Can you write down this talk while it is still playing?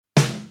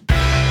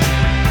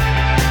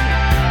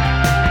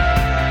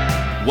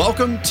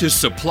Welcome to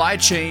Supply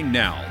Chain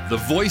Now, the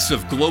voice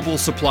of global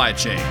supply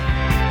chain.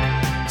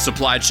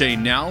 Supply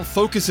Chain Now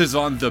focuses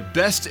on the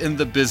best in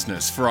the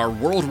business for our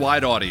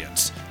worldwide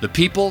audience, the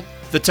people,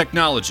 the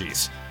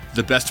technologies,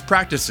 the best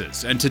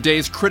practices, and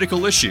today's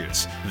critical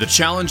issues, the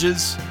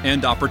challenges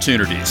and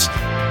opportunities.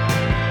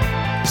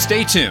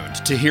 Stay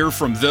tuned to hear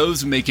from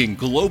those making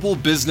global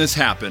business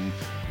happen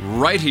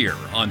right here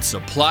on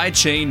Supply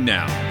Chain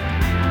Now.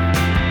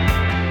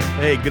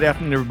 Hey, good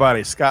afternoon,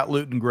 everybody. Scott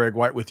Luton, Greg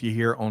White with you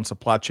here on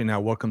Supply Chain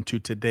Now. Welcome to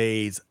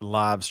today's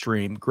live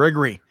stream.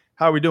 Gregory,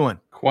 how are we doing?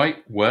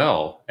 Quite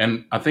well.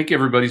 And I think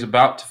everybody's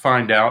about to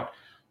find out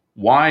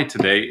why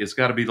today is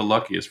got to be the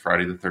luckiest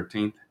Friday the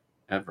 13th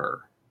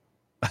ever.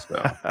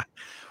 So.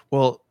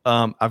 Well,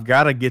 I've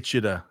got to get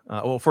you to,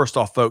 first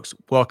off, folks,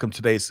 welcome to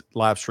today's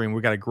live stream.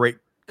 We've got a great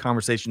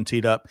conversation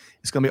teed up.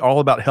 It's going to be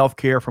all about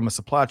healthcare from a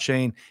supply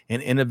chain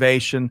and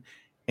innovation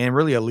and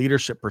really a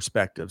leadership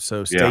perspective.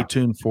 So stay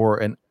tuned for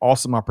an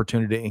awesome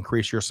opportunity to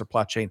increase your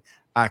supply chain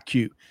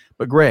IQ.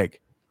 But Greg,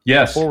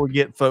 yes, before we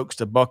get folks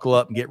to buckle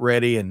up and get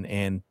ready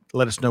and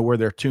let us know where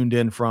they're tuned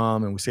in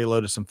from, and we say hello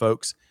to some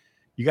folks,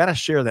 you got to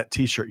share that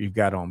T-shirt you've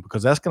got on,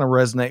 because that's going to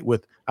resonate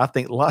with, I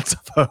think, lots of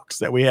folks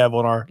that we have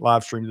on our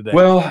live stream today.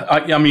 Well,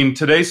 I mean,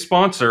 today's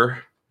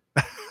sponsor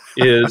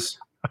is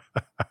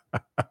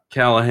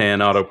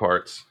Callahan Auto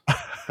Parts.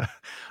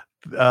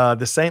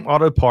 The same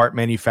auto part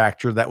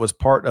manufacturer that was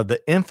part of the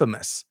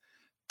infamous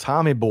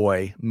Tommy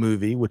Boy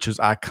movie, which is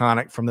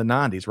iconic from the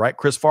 90s, right?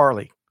 Chris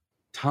Farley.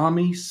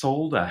 Tommy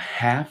sold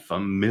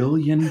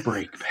 500,000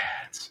 brake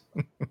pads.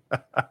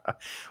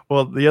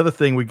 Well, the other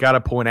thing we got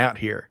to point out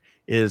here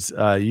is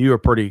you are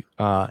pretty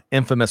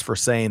infamous for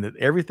saying that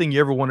everything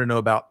you ever want to know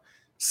about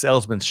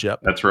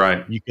salesmanship. That's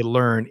right. You could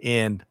learn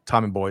in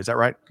Tommy Boy. Is that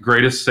right?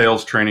 Greatest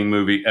sales training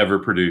movie ever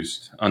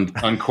produced.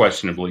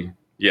 Unquestionably.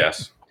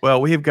 Yes. Well,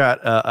 we've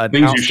got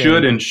things you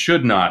should and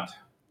should not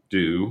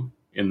do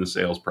in the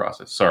sales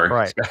process. Sorry.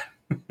 Right.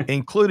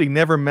 Including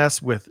never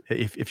mess with,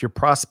 if your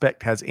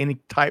prospect has any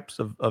types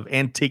of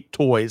antique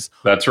toys.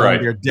 That's right.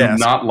 On their desk.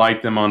 Do not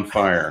light them on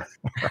fire.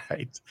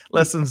 Right.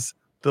 Lessons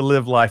to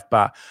live life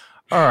by.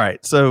 All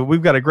right. So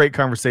we've got a great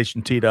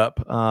conversation teed up.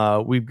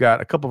 We've got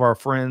a couple of our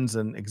friends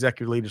and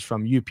executive leaders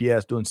from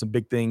UPS doing some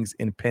big things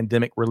in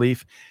pandemic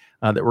relief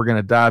that we're going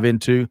to dive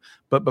into.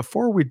 But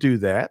before we do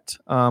that,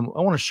 I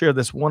want to share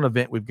this one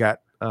event we've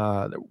got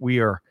that we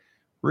are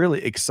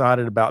really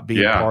excited about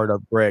being part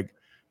of, Greg.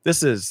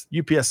 This is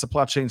UPS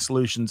Supply Chain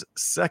Solutions'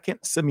 second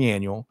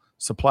semi-annual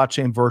Supply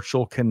Chain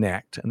Virtual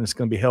Connect, and it's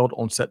going to be held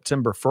on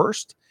September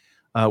 1st.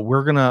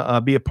 We're going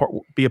to be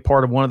a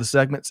part of one of the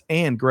segments.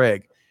 And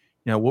Greg,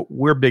 you know, what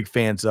we're big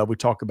fans of, we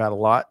talk about a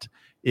lot,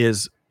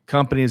 is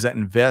companies that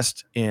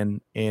invest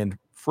in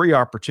free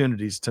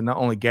opportunities to not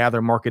only gather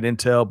market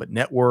intel, but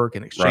network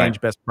and exchange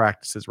best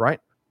practices, right?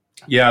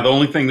 Yeah, the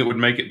only thing that would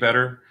make it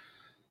better,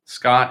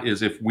 Scott,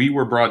 is if we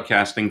were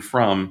broadcasting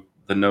from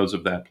the nose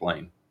of that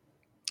plane.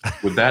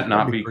 Would that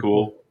not be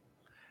cool?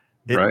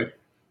 Right?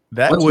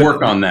 Let's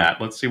work on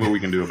that. Let's see what we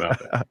can do about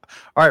that.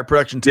 All right,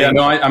 production team. Yeah,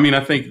 no, I mean, I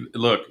think,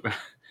 look,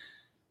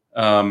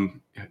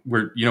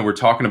 we're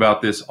talking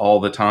about this all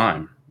the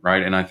time,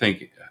 right? And I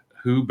think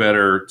who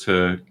better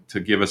to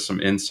give us some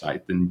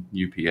insight than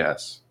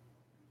UPS?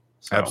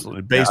 So,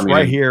 absolutely. Based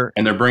right here.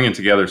 And they're bringing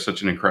together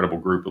such an incredible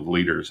group of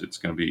leaders. It's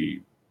going to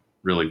be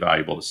really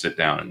valuable to sit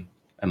down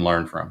and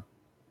learn from.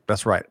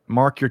 That's right.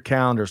 Mark your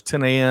calendars,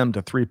 10 a.m.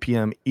 to 3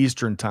 p.m.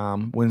 Eastern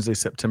time, Wednesday,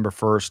 September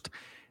 1st.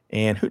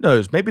 And who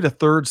knows, maybe the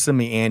third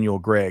semi-annual,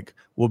 Greg,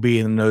 will be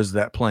in the nose of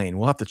that plane.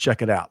 We'll have to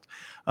check it out.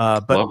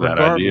 But love that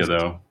idea,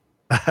 though.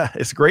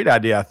 It's a great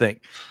idea, I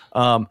think.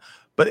 But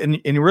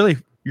really,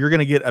 you're going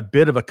to get a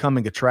bit of a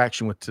coming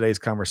attraction with today's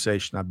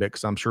conversation, I bet,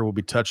 because I'm sure we'll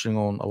be touching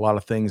on a lot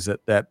of things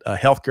that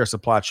healthcare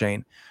supply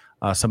chain,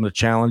 some of the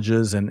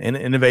challenges and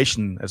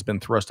innovation has been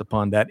thrust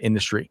upon that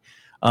industry.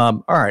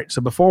 All right.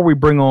 So before we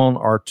bring on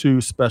our two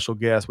special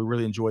guests, we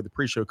really enjoyed the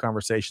pre-show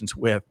conversations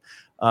with,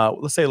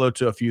 let's say hello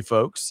to a few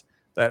folks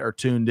that are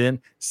tuned in.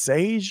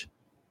 Sage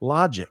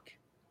Logic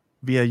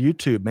via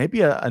YouTube, maybe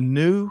a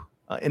new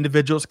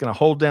individual is going to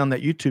hold down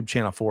that YouTube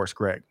channel for us,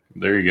 Greg.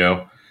 There you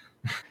go.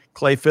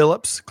 Clay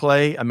Phillips,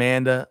 Clay,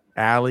 Amanda,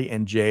 Allie,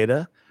 and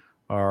Jada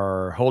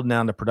are holding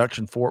down the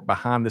production fort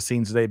behind the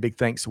scenes today. Big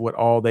thanks to what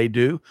all they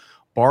do.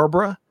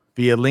 Barbara,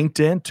 via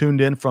LinkedIn, tuned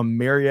in from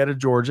Marietta,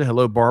 Georgia.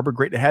 Hello, Barbara.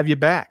 Great to have you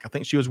back. I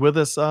think she was with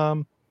us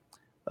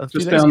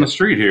just down the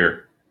street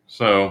here.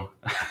 So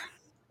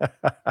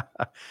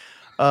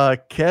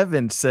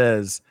Kevin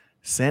says,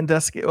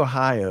 Sandusky,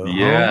 Ohio,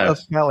 yes. Home of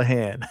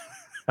Callahan.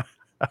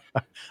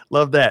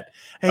 Love that.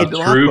 Hey, a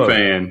true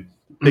fan.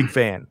 Big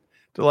fan.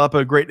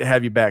 Delapo, great to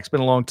have you back. It's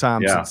been a long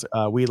time since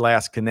we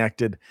last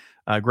connected.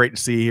 Great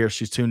to see you here.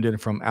 She's tuned in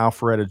from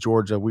Alpharetta,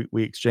 Georgia.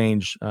 We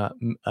exchanged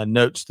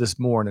notes this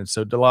morning.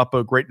 So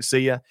Delapo, great to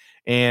see you.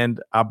 And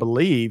I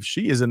believe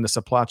she is in the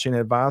supply chain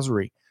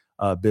advisory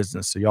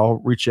business. So y'all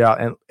reach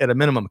out and at a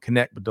minimum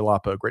connect with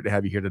Delapo. Great to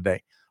have you here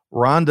today.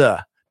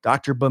 Rhonda,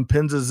 Dr.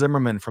 Bumpinza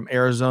Zimmerman from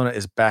Arizona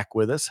is back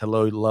with us.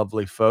 Hello,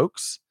 lovely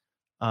folks.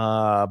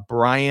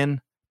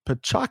 Brian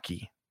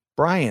Pachaki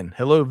Brian,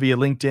 hello via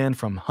LinkedIn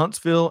from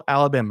Huntsville,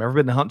 Alabama. Ever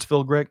been to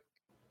Huntsville, Greg?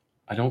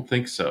 I don't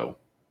think so.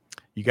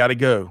 You got to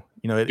go.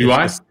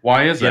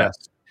 Why is that?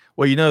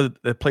 Well,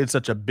 they played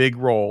such a big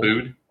role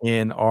Food?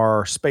 in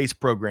our space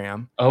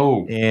program.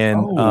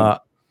 And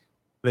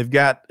they've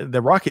got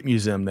the Rocket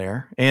Museum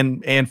there,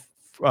 and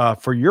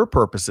for your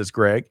purposes,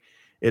 Greg,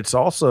 it's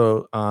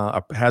also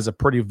has a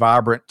pretty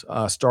vibrant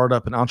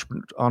startup and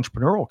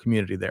entrepreneurial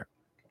community there.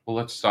 Well,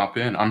 let's stop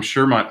in. I'm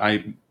sure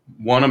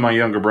one of my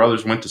younger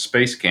brothers went to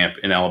space camp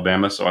in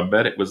Alabama, so I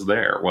bet it was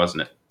there,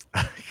 wasn't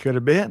it? Could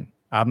have been.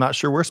 I'm not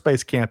sure where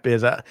Space Camp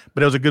is, but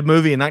it was a good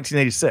movie in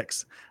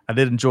 1986. I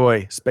did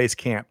enjoy Space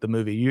Camp, the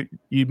movie.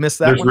 You missed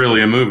that. There's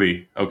really a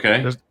movie,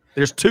 okay?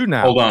 There's two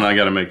now. Hold on, I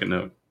got to make a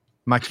note.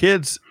 My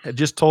kids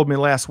just told me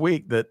last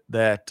week that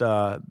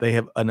they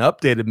have an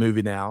updated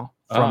movie now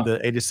from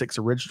the 86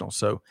 original.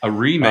 So a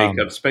remake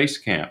of Space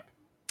Camp.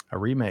 A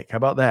remake. How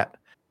about that?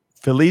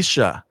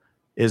 Felicia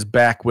is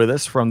back with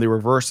us from the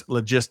Reverse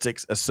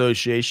Logistics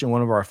Association,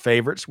 one of our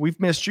favorites. We've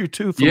missed you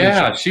too, Felicia.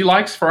 Yeah, she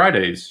likes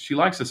Fridays. She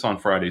likes us on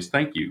Fridays.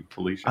 Thank you,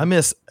 Felicia. I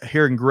miss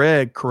hearing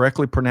Greg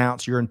correctly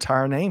pronounce your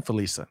entire name,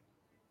 Felicia.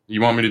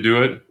 You want me to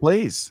do it?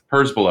 Please.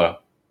 Herzbala.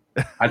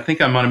 I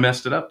think I might have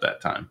messed it up that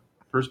time.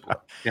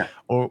 Herzbala. Yeah.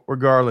 Well,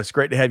 regardless,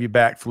 great to have you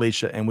back,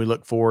 Felicia, and we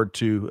look forward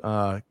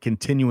to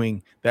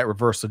continuing that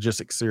Reverse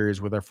Logistics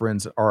series with our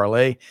friends at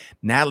RLA.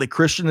 Natalie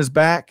Christian is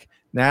back.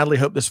 Natalie,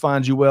 hope this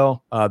finds you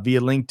well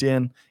via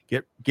LinkedIn.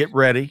 Get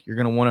ready. You're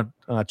going to want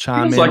to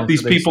chime in. Feels like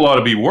these people ought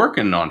to be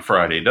working on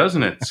Friday,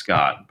 doesn't it,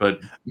 Scott? But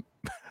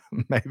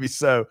maybe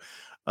so.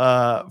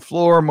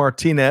 Flor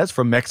Martinez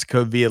from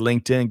Mexico via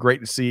LinkedIn.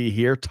 Great to see you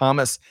here.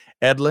 Thomas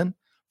Edlin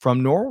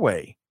from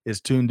Norway is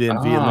tuned in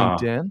via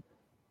LinkedIn.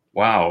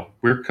 Wow.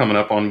 We're coming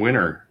up on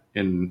winter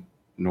in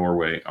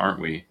Norway, aren't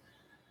we?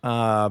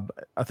 I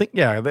think,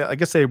 yeah. I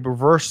guess they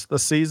reverse the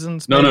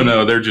seasons.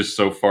 No. They're just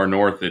so far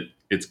north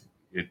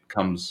it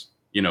comes,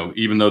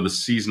 even though the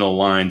seasonal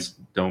lines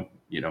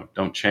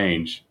don't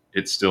change,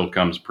 it still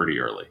comes pretty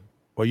early.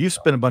 Well, you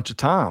spent a bunch of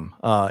time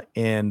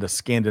in the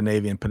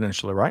Scandinavian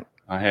peninsula, right?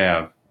 I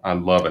have. I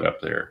love it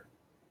up there.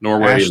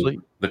 Norway is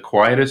the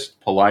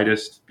quietest,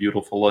 politest,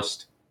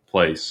 beautifulest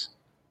place.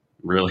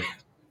 Really.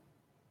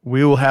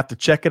 We will have to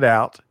check it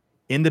out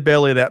in the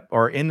belly of that,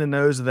 or in the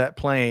nose of that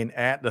plane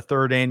at the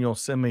third annual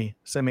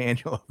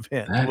semi-annual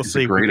event. We'll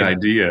see. Great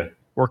idea.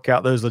 Work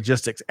out those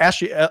logistics.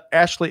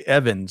 Ashley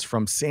Evans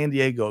from San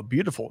Diego,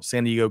 beautiful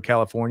San Diego,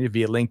 California,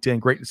 via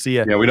LinkedIn. Great to see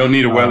you. Yeah, we don't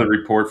need a weather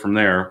report from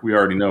there. We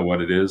already know what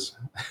it is.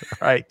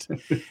 Right.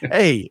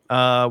 Hey,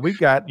 we've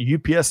got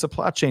UPS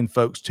supply chain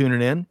folks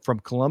tuning in from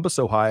Columbus,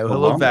 Ohio.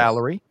 Hello,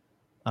 Valerie,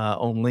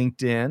 on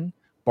LinkedIn.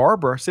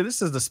 Barbara, see,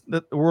 this is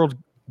the world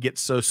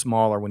gets so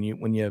smaller when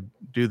you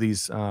do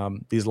these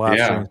live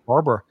streams.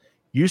 Barbara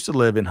used to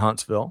live in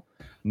Huntsville.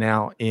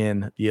 Now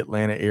in the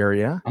Atlanta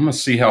area. I'm going to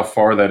see how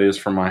far that is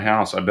from my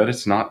house. I bet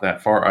it's not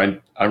that far.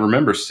 I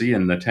remember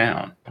seeing the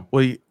town.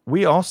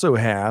 We also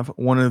have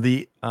one of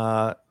the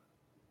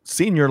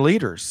senior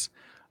leaders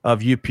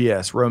of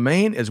UPS.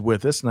 Romaine is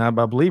with us. Now,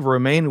 I believe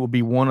Romaine will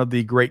be one of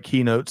the great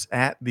keynotes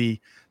at the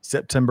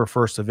September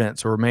 1st event.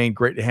 So, Romaine,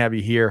 great to have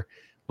you here.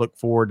 Look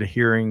forward to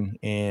hearing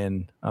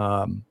and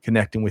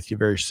connecting with you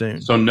very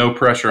soon. So no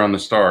pressure on the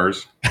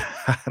stars.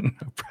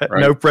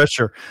 No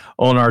pressure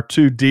on our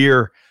two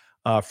dear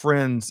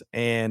friends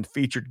and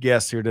featured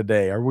guests here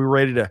today. Are we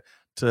ready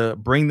to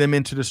bring them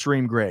into the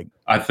stream, Greg?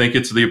 I think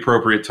it's the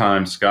appropriate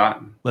time,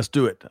 Scott. Let's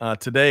do it.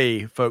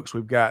 Today, folks,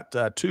 we've got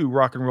two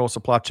rock and roll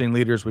supply chain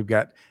leaders. We've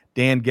got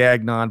Dan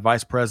Gagnon,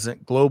 Vice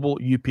President, Global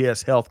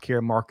UPS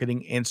Healthcare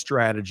Marketing and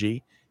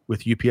Strategy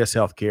with UPS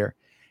Healthcare,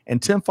 and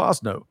Tim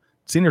Fosno,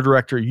 Senior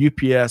Director,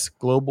 UPS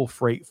Global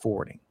Freight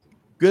Forwarding.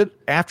 Good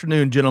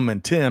afternoon, gentlemen.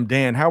 Tim,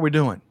 Dan, how are we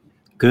doing?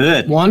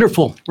 Good.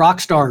 Wonderful. Rock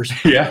stars.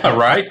 Yeah,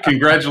 right?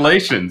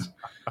 Congratulations.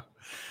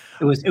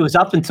 It was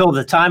up until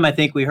the time I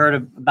think we heard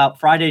about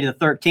Friday the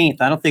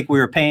 13th. I don't think we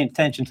were paying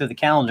attention to the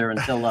calendar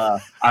until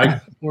I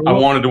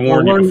wanted to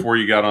warn you before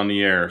you got on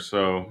the air,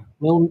 so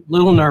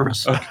little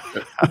nervous. Okay.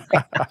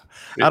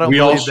 We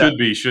all should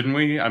be, shouldn't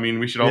we? I mean,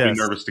 we should all be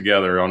nervous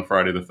together on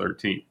Friday the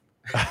 13th.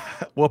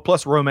 Well,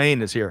 plus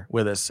Romaine is here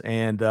with us,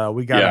 and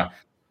we got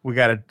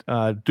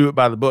to do it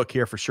by the book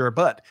here for sure.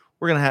 But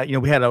we're going to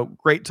have, we had a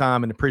great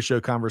time in the pre-show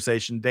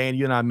conversation. Dan,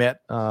 you and I met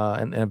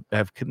and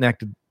have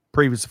connected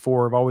previous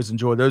before. I've always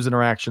enjoyed those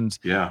interactions.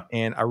 Yeah.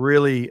 And I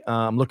really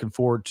am looking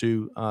forward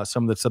to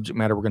some of the subject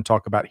matter we're going to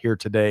talk about here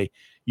today.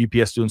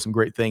 UPS doing some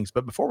great things.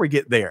 But before we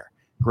get there,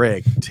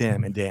 Greg,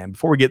 Tim, and Dan,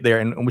 before we get there,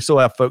 and we still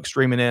have folks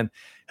streaming in,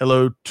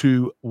 hello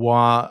to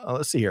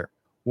let's see here.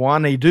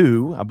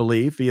 Wanadu, I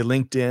believe, via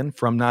LinkedIn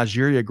from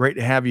Nigeria. Great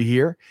to have you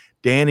here.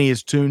 Danny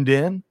is tuned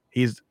in.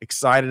 He's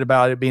excited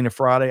about it being a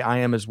Friday. I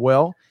am as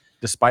well,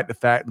 despite the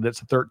fact that it's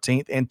the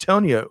 13th.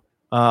 Antonio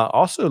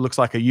also looks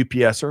like a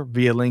UPSer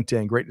via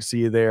LinkedIn. Great to see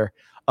you there.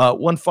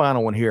 One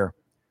final one here.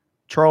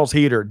 Charles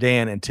Heater,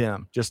 Dan, and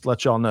Tim, just to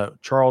let y'all know,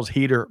 Charles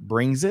Heater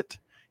brings it.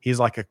 He's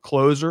like a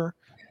closer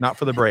not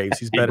for the Braves.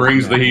 He's He better.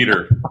 brings the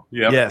heater.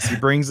 Yep. Yes, he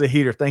brings the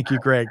heater. Thank you,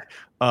 Greg.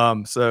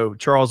 So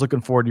Charles,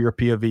 looking forward to your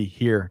POV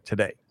here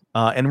today.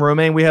 And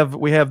Romaine, we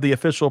have the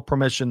official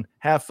permission.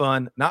 Have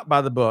fun, not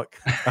by the book.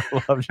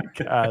 I love you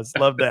guys.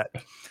 Love that.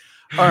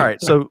 All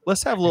right, so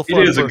let's have a little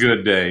fun. It is a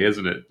good day,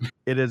 isn't it?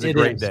 It is a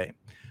great day.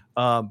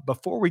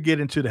 Before we get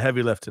into the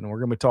heavy lifting, we're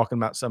going to be talking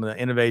about some of the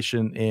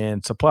innovation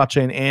in supply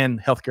chain and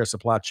healthcare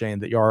supply chain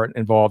that you are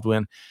involved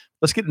in.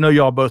 Let's get to know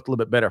y'all both a little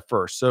bit better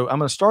first. So I'm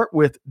going to start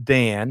with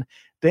Dan.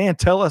 Dan,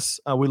 tell us,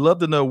 we love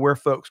to know where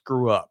folks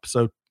grew up.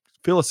 So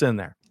fill us in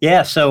there.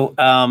 Yeah. So,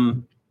 I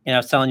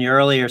was telling you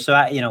earlier, so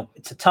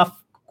it's a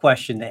tough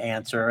question to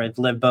answer. I've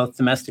lived both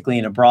domestically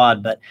and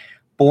abroad, but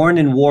born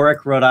in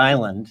Warwick, Rhode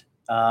Island.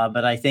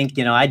 But I think,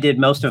 I did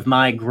most of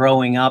my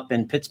growing up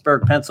in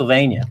Pittsburgh,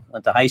 Pennsylvania.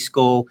 Went to high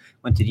school,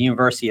 went to the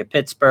University of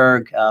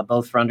Pittsburgh,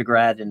 both for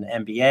undergrad and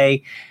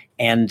MBA.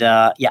 And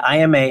I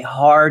am a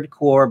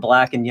hardcore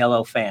black and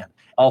yellow fan,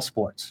 all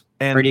sports.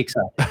 And pretty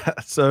excited.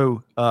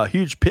 So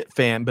huge Pitt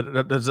fan,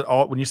 but does it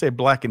all, when you say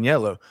black and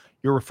yellow,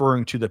 you're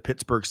referring to the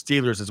Pittsburgh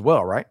Steelers as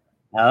well, right?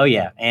 Oh,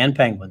 yeah. And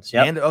Penguins.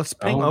 Yep. And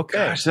okay.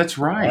 Gosh, that's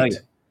right. Oh,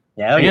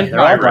 yeah. And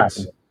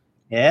Pirates.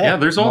 Yeah,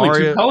 there's only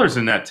two colors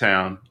in that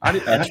town.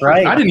 That's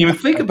right. I didn't even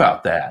think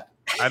about that.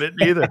 I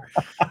didn't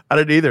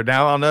either.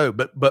 Now I'll know.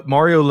 But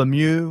Mario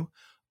Lemieux,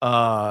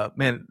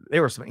 man,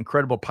 there were some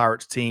incredible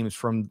Pirates teams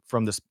from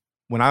this.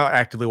 When I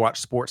actively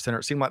watched SportsCenter,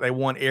 it seemed like they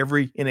won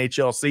every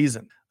NHL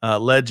season.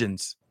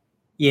 Legends.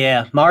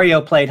 Yeah,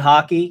 Mario played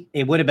hockey.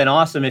 It would have been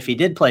awesome if he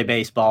did play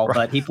baseball,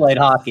 but he played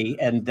hockey,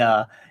 and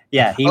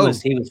he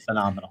was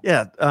phenomenal.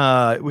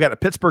 Yeah, we got the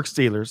Pittsburgh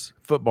Steelers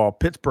football,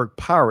 Pittsburgh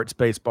Pirates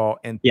baseball,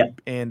 and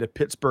the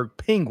Pittsburgh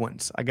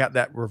Penguins. I got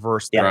that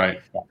reversed. Yeah.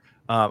 Right. Yeah.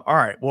 All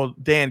right. Well,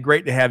 Dan,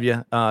 great to have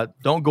you.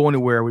 Don't go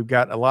anywhere. We've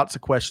got lots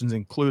of questions,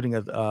 including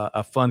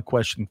a fun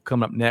question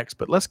coming up next.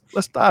 But let's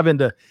dive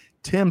into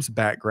Tim's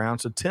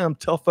background. So, Tim,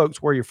 tell folks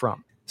where you're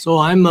from. So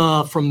I'm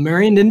from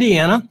Marion,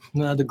 Indiana,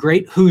 the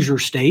great Hoosier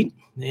state,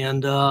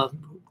 and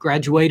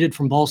graduated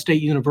from Ball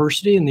State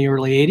University in the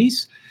early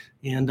 80s.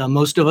 And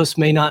most of us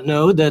may not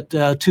know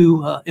that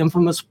two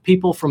infamous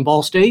people from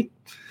Ball State,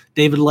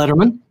 David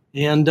Letterman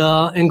and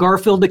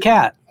Garfield the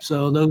Cat.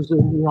 So those,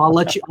 I'll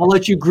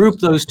let you group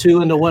those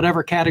two into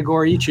whatever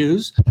category you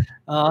choose.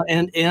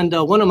 And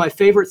one of my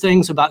favorite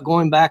things about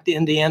going back to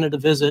Indiana to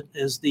visit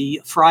is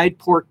the fried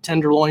pork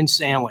tenderloin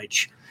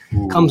sandwich.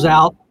 Ooh. Comes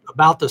out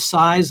about the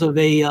size of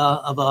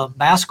a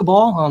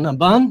basketball on a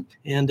bun,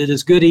 and it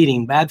is good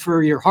eating. Bad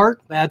for your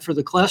heart, bad for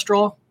the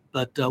cholesterol,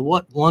 but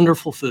what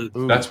wonderful food.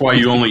 That's why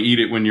you only eat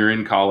it when you're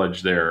in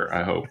college there,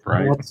 I hope,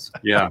 right?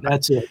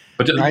 That's it.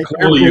 But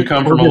clearly you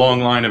come from a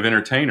long line of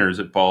entertainers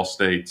at Ball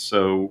State,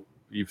 so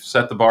you've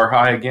set the bar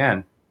high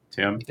again,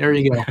 Tim. There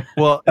you go.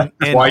 Well,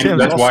 that's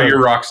why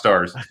you're rock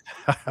stars.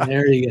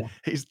 There you go.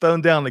 He's thrown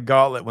down the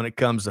gauntlet when it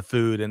comes to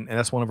food, and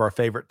that's one of our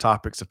favorite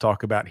topics to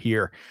talk about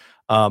here.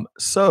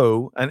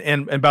 So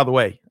by the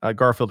way,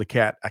 Garfield the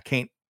Cat,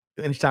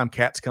 anytime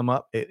cats come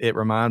up, it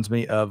reminds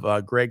me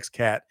of Greg's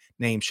cat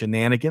named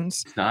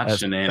Shenanigans. It's not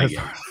Shenanigans.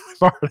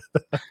 Part of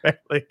the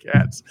family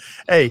cats.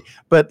 Hey,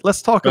 but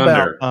let's talk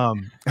about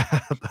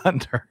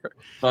Thunder.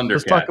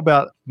 Let's talk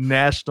about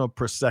National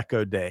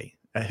Prosecco Day.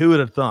 Who would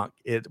have thunk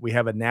we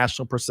have a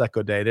National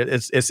Prosecco Day?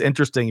 It's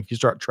interesting if you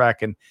start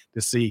tracking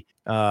to see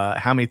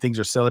how many things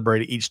are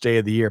celebrated each day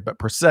of the year. But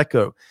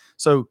Prosecco.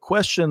 So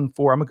I'm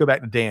going to go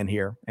back to Dan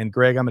here, and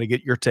Greg, I'm going to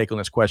get your take on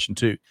this question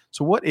too.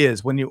 So what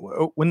is when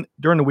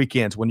during the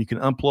weekends when you can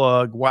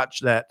unplug, watch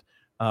that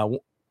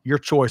your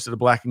choice of the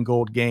black and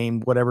gold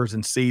game, whatever's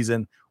in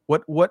season,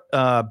 what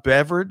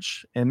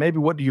beverage and maybe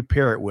what do you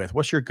pair it with?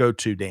 What's your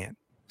go-to, Dan?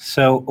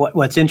 So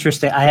what's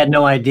interesting, I had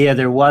no idea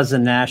there was a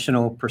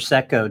National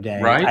Prosecco Day.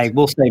 Right. I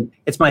will say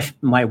it's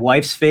my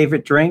wife's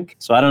favorite drink.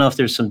 So I don't know if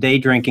there's some day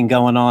drinking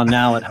going on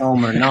now at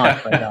home or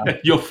not.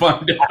 But you'll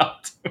find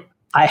out.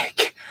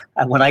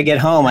 When I get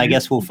home, I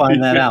guess we'll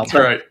find that out.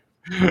 That's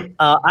right.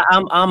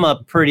 I'm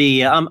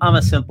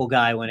a simple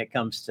guy when it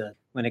comes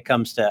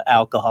to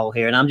alcohol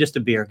here, and I'm just a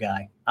beer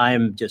guy. I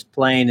am just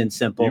plain and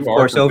simple. Of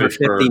course, over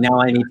 50 now,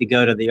 I need to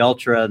go to the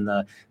Ultra and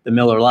the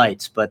Miller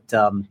Lights. But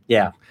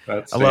yeah.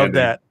 I love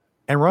that.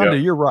 And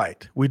Rhonda, You're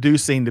right. We do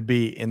seem to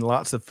be in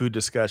lots of food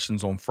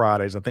discussions on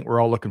Fridays. I think we're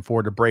all looking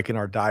forward to breaking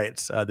our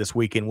diets this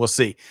weekend. We'll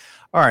see.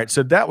 All right.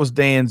 So that was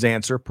Dan's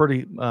answer.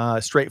 Pretty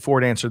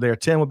straightforward answer there.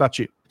 Tim, what about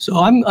you? So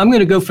I'm going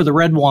to go for the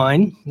red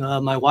wine.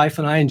 My wife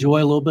and I enjoy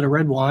a little bit of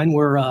red wine.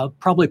 We're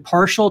probably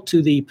partial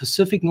to the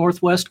Pacific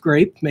Northwest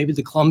grape, maybe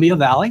the Columbia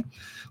Valley.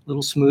 A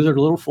little smoother,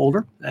 a little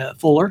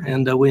fuller,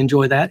 and we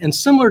enjoy that. And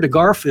similar to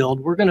Garfield,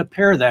 we're going to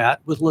pair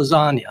that with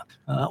lasagna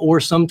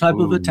or some type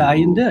of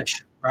Italian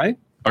dish, right?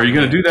 Are you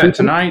going to do that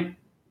tonight?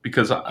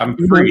 Because I'm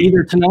free.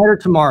 Either tonight or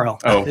tomorrow.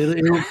 Oh.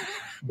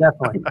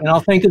 Definitely. And I'll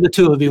think of the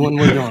two of you when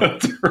we're doing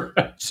it.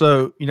 Right.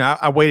 So,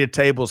 I waited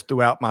tables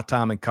throughout my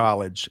time in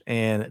college,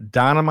 and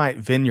Dynamite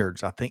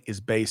Vineyards, I think,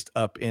 is based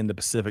up in the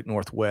Pacific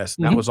Northwest.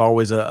 Mm-hmm. That was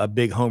always a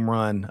big home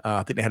run.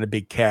 I think they had a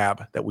big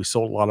cab that we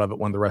sold a lot of at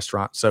one of the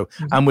restaurants. So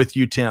I'm with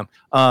you, Tim.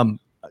 All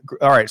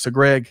right. So,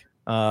 Greg,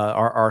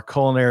 our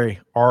culinary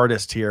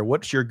artist here.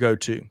 What's your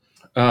go-to?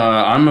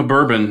 I'm a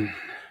bourbon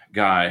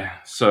guy.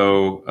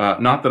 So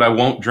not that I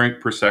won't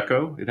drink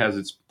Prosecco. It has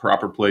its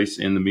proper place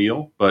in the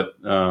meal, but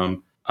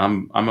I'm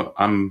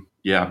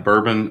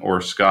bourbon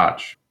or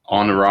Scotch,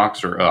 on the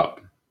rocks or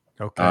up.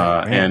 Okay.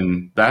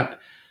 And that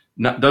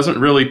doesn't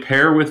really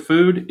pair with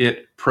food.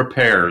 It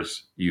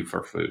prepares you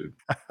for food.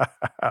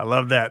 I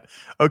love that.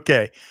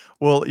 Okay.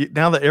 Well,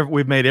 now that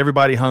we've made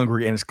everybody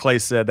hungry, and as Clay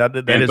said, that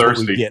is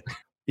thirsty. What we get.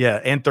 Yeah,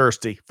 and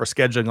thirsty for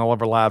scheduling all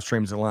of our live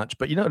streams and lunch.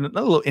 But another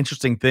little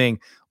interesting thing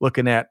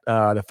looking at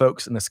the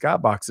folks in the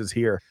skyboxes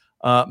here.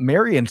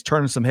 Marion's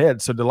turning some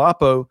heads. So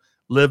Delapo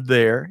lived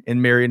there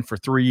in Marion for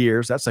 3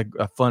 years. That's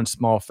a fun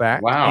small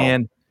fact. Wow.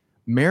 And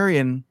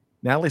Marion,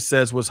 Natalie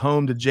says, was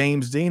home to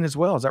James Dean as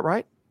well. Is that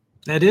right?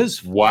 That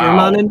is. Wow.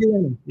 Fairmont,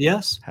 Indiana.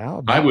 Yes. How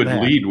about I would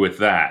that? lead with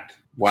that.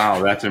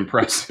 Wow, that's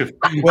impressive.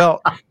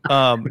 Well,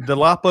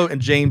 Delapo and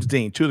James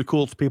Dean, two of the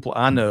coolest people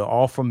I know,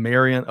 all from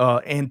Marion,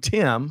 and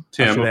Tim,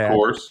 of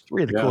course.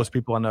 Three of the coolest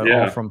people I know,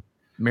 all from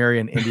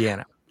Marion,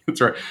 Indiana. That's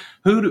right.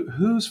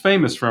 Who's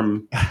famous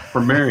from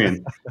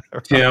Marion?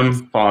 Right.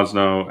 Tim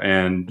Fosno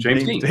and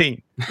James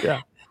Dean.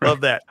 Yeah,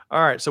 love that.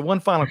 All right, so one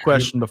final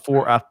question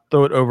before I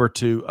throw it over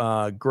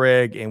to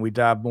Greg and we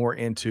dive more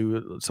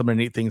into some of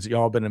the neat things that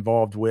y'all have been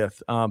involved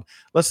with.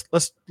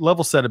 Let's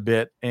level set a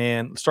bit,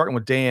 and starting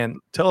with Dan,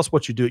 tell us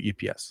what you do at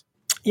UPS.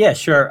 Yeah,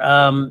 sure.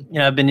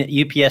 I've been at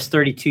UPS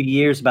 32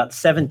 years. About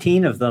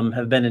 17 of them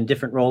have been in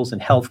different roles in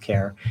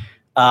healthcare.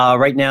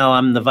 Right now,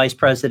 I'm the vice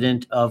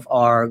president of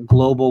our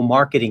global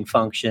marketing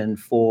function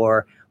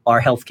for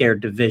our healthcare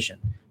division.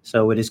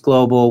 So it is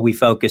global. We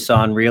focus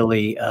on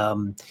really,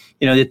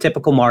 the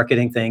typical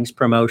marketing things,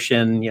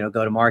 promotion,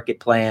 go-to-market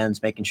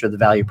plans, making sure the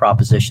value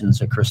propositions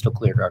are crystal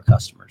clear to our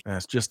customers.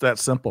 It's just that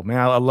simple, man.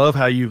 I love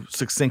how you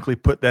succinctly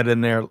put that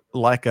in there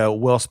like a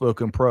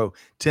well-spoken pro.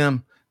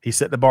 Tim, he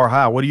set the bar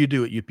high. What do you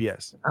do at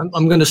UPS?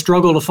 I'm going to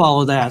struggle to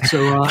follow that.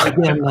 So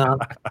again,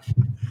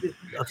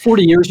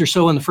 40 years or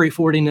so in the freight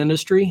forwarding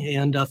industry,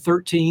 and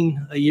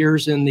 13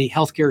 years in the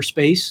healthcare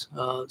space,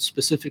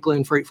 specifically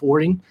in freight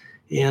forwarding.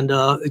 And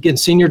again,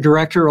 senior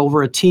director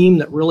over a team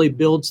that really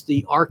builds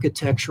the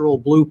architectural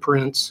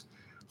blueprints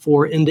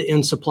for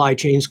end-to-end supply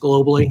chains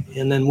globally.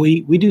 And then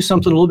we do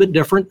something a little bit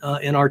different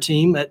in our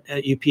team at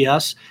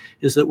UPS,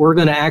 is that we're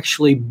going to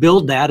actually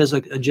build that as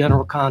a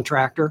general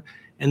contractor,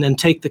 and then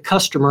take the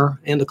customer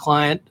and the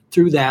client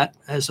through that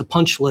as a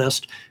punch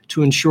list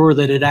to ensure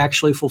that it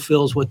actually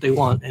fulfills what they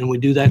want. And we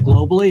do that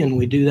globally, and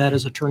we do that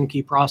as a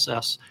turnkey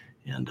process.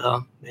 And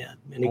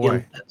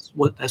again, that's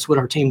what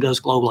our team does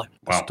globally.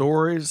 Wow.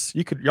 Stories,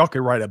 y'all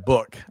could write a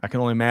book. I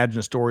can only imagine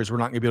the stories we're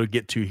not going to be able to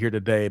get to here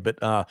today. But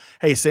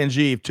hey,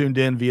 Sanjeev, tuned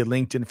in via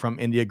LinkedIn from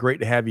India.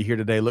 Great to have you here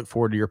today. Look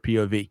forward to your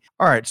POV.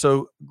 All right,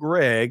 so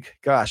Greg,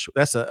 gosh,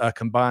 that's a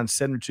combined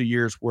 72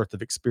 years worth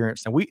of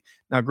experience.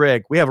 Now,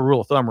 Greg, we have a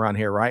rule of thumb around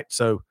here, right?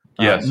 So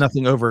yes,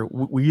 nothing over.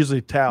 We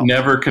usually tout.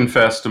 Never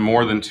confess to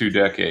more than 2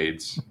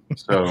 decades.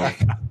 So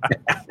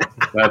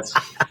that's.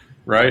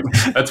 Right.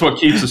 That's what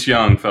keeps us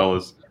young,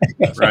 fellas.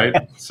 Right.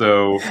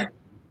 So,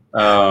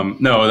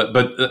 no,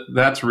 but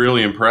that's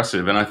really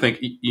impressive. And I think,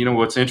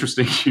 what's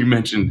interesting, you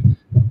mentioned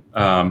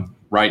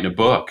writing a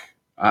book.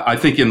 I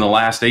think in the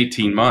last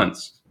 18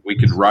 months, we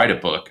could write a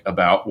book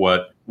about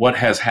what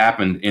has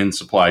happened in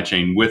supply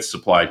chain, with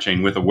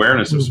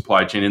awareness of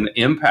supply chain, and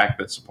the impact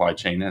that supply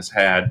chain has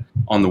had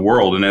on the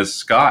world. And as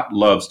Scott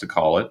loves to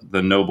call it,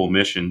 the noble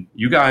mission,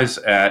 you guys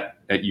at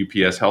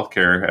UPS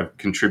Healthcare have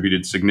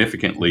contributed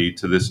significantly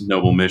to this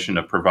noble mission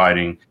of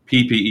providing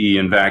PPE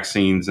and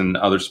vaccines and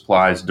other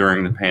supplies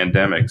during the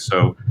pandemic.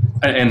 So,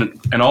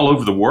 and all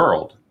over the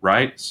world,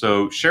 right?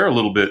 So share a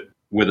little bit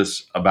with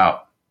us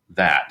about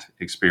that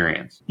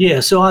experience. Yeah,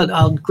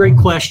 so great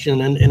question.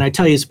 And I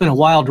tell you, it's been a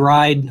wild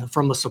ride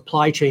from a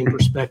supply chain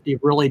perspective,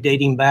 really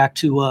dating back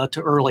to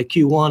early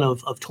Q1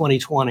 of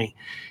 2020.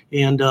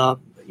 And, I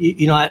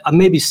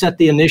maybe set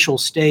the initial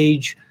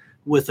stage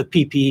with the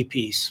PPE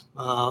piece.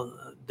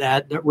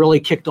 That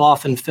really kicked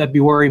off in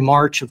February,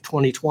 March of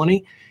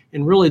 2020.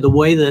 And really the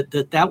way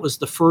that was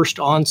the first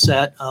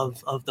onset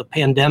of the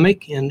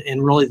pandemic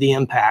and really the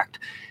impact.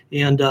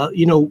 And,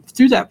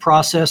 through that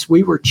process,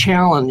 we were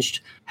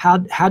challenged. How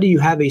do you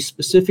have a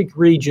specific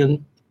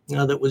region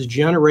that was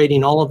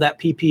generating all of that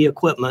PPE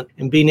equipment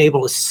and being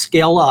able to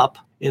scale up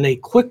in a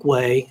quick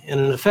way and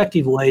an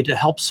effective way to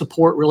help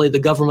support really the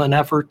government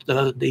effort,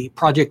 the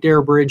Project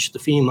Air Bridge, the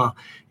FEMA.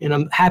 And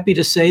I'm happy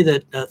to say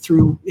that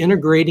through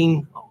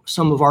integrating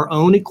some of our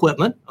own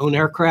equipment, own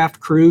aircraft,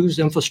 crews,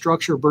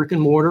 infrastructure, brick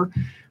and mortar,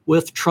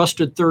 with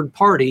trusted third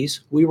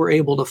parties, we were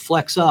able to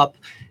flex up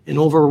and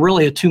over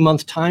really a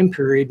 2-month time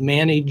period,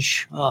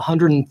 manage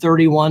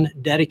 131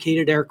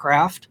 dedicated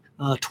aircraft,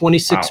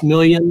 26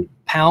 million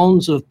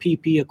pounds of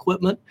PP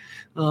equipment.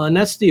 And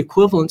that's the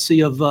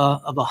equivalency of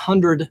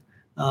 100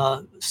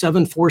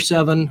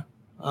 747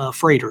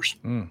 freighters.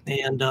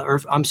 And,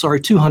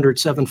 200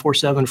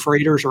 747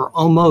 freighters, or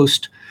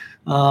almost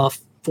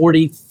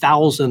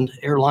 40,000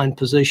 airline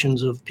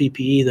positions of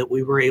PPE that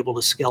we were able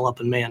to scale up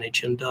and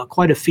manage, and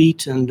quite a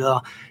feat. And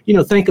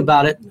think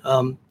about it.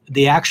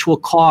 The actual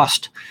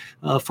cost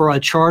for a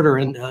charter,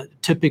 and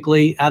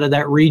typically out of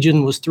that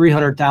region, was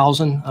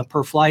 $300,000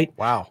 per flight.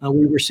 Wow.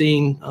 We were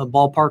seeing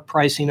ballpark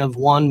pricing of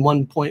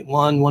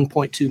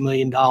 $1.2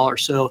 million.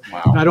 So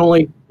wow. Not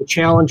only the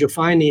challenge of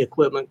finding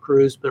equipment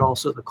crews, but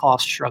also the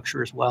cost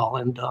structure as well.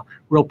 And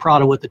real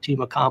proud of what the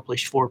team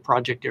accomplished for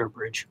Project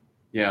Airbridge.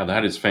 Yeah,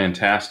 that is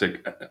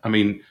fantastic. I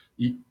mean,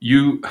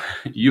 you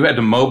had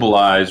to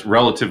mobilize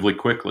relatively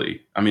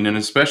quickly. I mean, and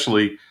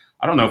especially,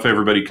 I don't know if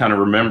everybody kind of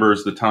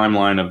remembers the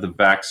timeline of the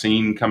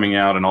vaccine coming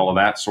out and all of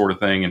that sort of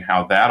thing, and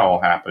how that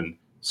all happened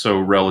so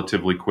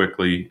relatively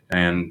quickly.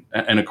 And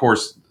of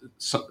course,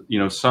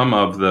 some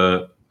of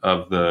the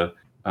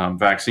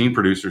vaccine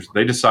producers,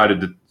 they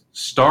decided to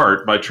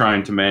start by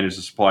trying to manage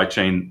the supply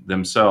chain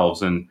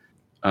themselves. And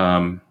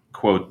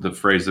quote the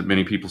phrase that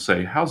many people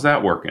say, "How's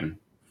that working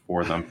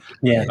for them?"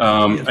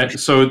 Yeah.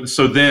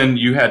 So then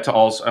you had to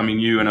also, I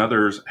mean, you and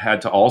others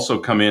had to also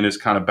come in as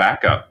kind of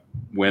backup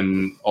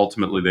when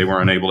ultimately they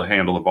weren't able to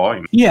handle the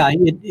volume. Yeah,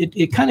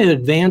 it kind of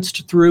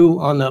advanced through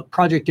on the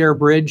Project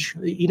Airbridge.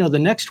 The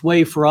next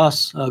wave for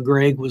us,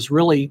 Greg, was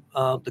really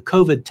the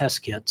COVID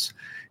test kits.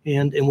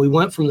 And we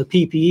went from the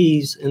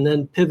PPEs and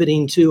then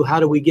pivoting to how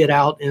do we get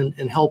out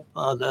and help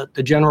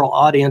the general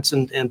audience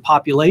and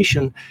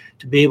population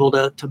to be able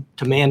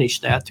to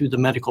manage that through the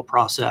medical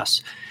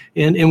process.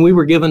 And we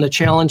were given a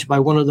challenge by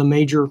one of the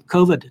major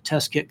COVID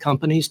test kit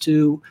companies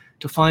to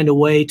find a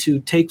way to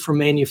take from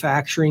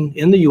manufacturing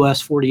in the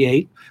US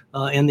 48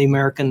 and the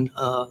American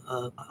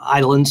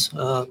islands,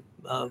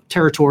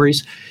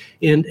 territories,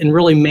 and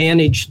really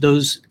manage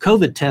those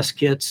COVID test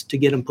kits to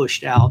get them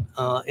pushed out,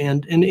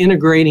 and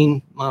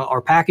integrating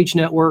our package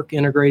network,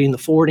 integrating the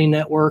forwarding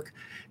network,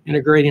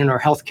 integrating our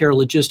healthcare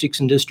logistics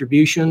and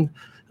distribution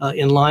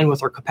in line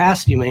with our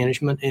capacity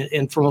management.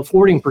 And from a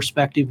forwarding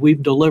perspective,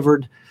 we've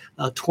delivered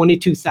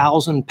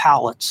 22,000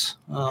 pallets,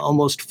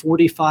 almost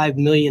 45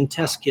 million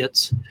test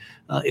kits,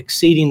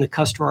 exceeding the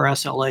customer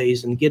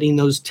SLAs, and getting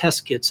those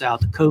test kits out,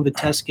 the COVID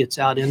test kits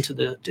out into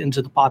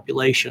the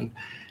population.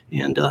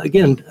 And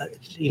again,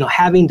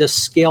 having to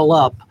scale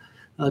up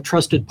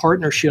trusted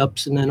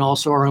partnerships, and then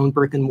also our own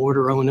brick and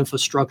mortar, our own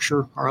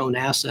infrastructure, our own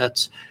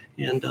assets,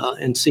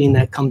 and seeing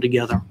that come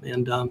together.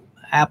 And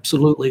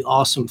absolutely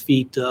awesome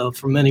feat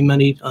for many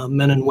men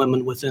and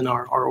women within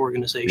our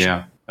organization.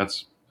 Yeah,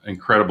 that's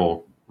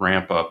incredible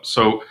ramp up.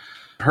 So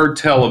heard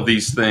tell of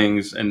these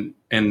things, and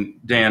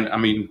Dan, I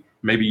mean,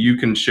 maybe you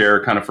can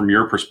share kind of from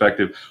your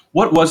perspective,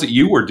 what was it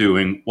you were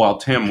doing while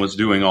Tim was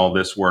doing all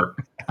this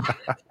work?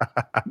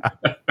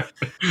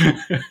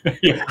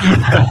 He's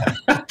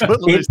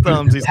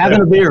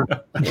having a beer.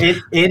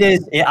 It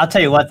is. I'll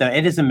tell you what, though,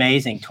 it is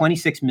amazing.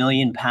 26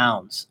 million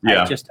pounds.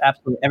 Yeah. Just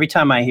absolutely. Every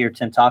time I hear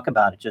Tim talk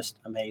about it, just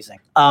amazing.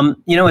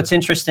 It's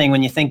interesting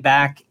when you think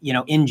back,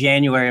 in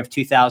January of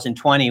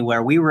 2020,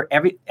 where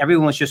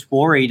everyone was just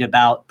worried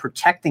about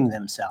protecting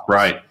themselves.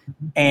 Right.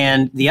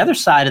 And the other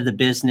side of the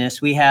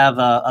business, we have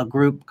a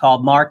group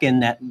called Marken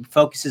that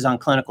focuses on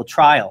clinical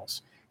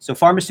trials. So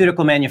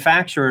pharmaceutical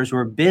manufacturers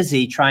were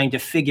busy trying to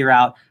figure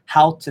out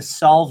how to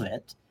solve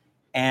it.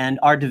 And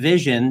our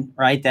division,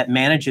 right, that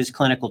manages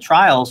clinical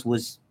trials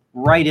was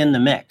right in the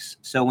mix.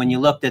 So when you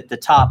looked at the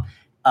top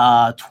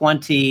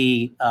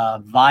 20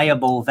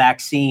 viable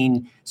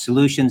vaccine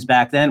solutions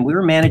back then, we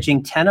were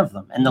managing 10 of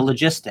them, and the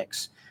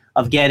logistics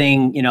of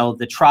getting,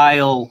 the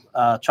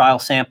trial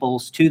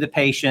samples to the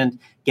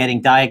patient, getting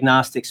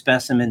diagnostic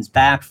specimens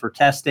back for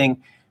testing.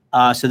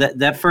 So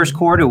that first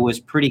quarter was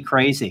pretty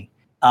crazy.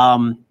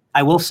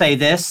 I will say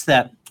this,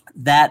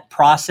 that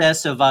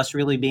process of us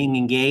really being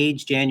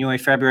engaged, January,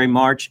 February,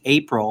 March,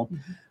 April,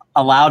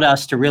 allowed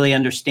us to really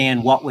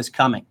understand what was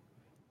coming.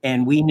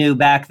 And we knew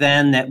back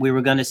then that we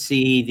were going to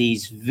see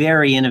these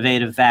very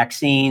innovative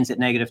vaccines at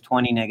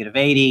 -20,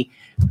 -80.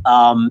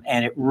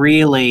 And it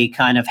really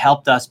kind of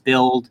helped us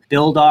build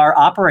our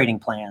operating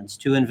plans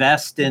to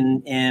invest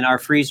in our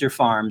freezer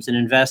farms and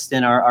invest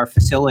in our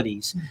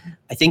facilities.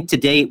 I think to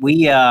date,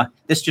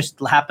 this just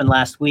happened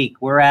last week.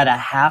 We're at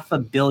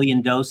 500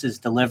 million doses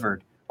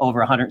delivered over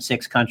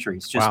 106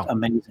 countries. Just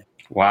amazing.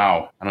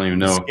 Wow. I don't even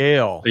know.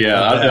 Scale.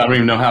 Yeah, I don't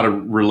even know how to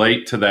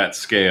relate to that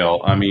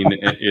scale. I mean,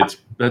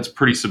 that's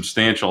pretty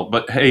substantial.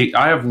 But hey,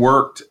 I have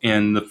worked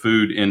in the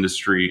food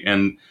industry,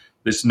 and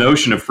this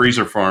notion of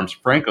freezer farms,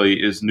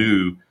 frankly, is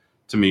new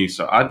to me.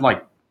 So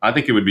I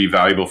think it would be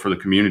valuable for the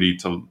community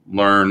to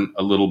learn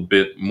a little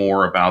bit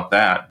more about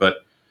that.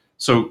 But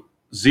so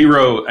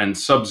zero and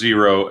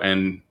sub-zero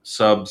and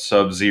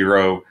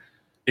sub-zero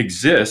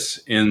exists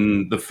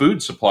in the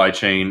food supply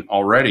chain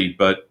already,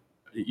 but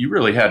you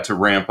really had to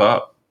ramp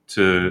up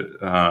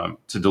to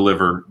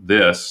deliver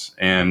this.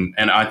 And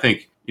I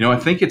think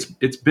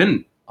it's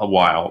been a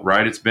while,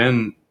 right? It's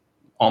been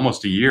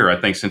almost a year, I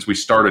think, since we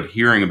started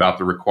hearing about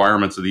the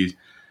requirements of these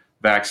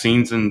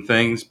vaccines and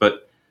things.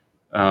 But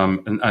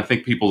and I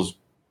think people's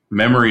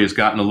memory has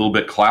gotten a little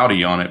bit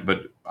cloudy on it.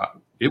 But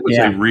it was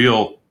a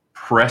real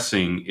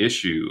pressing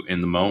issue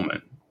in the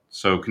moment.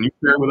 So can you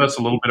share with us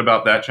a little bit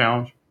about that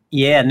challenge?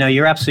 Yeah, no,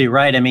 you're absolutely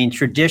right. I mean,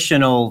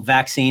 traditional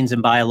vaccines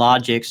and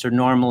biologics are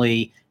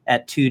normally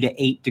at 2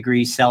 to 8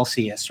 degrees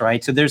Celsius,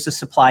 right? So there's a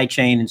supply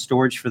chain and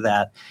storage for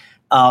that.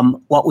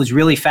 What was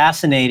really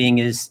fascinating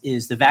is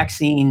the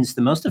vaccines,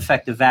 the most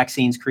effective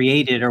vaccines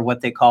created are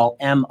what they call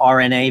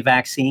mRNA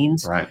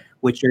vaccines, right,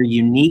 which are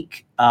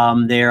unique.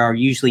 They are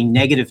usually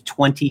negative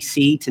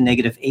 20C to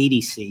negative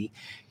 80C,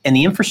 and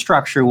the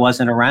infrastructure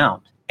wasn't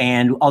around.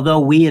 And although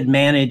we had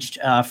managed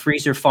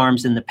freezer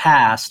farms in the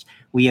past,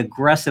 we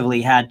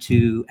aggressively had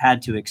to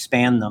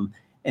expand them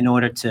in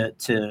order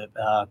to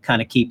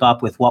kind of keep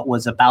up with what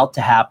was about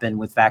to happen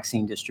with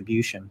vaccine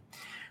distribution.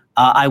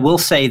 I will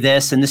say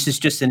this, and this is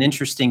just an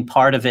interesting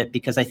part of it,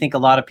 because I think a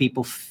lot of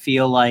people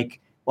feel like,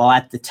 well,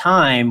 at the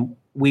time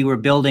we were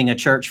building a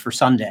church for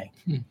Sunday,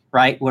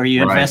 right? Where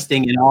you're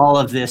investing in all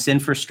of this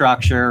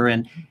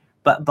infrastructure,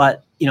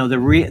 but you know,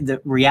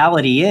 the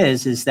reality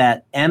is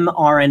that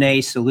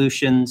mRNA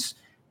solutions,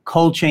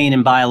 cold chain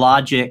and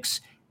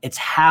biologics, it's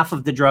half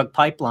of the drug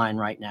pipeline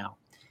right now.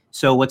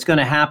 So what's going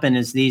to happen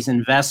is these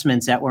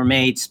investments that were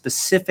made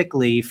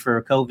specifically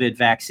for COVID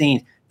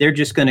vaccine, they're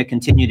just going to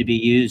continue to be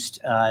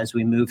used as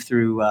we move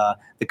through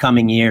the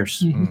coming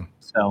years. Mm-hmm.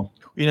 So,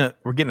 you know,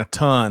 we're getting a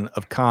ton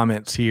of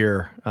comments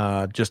here,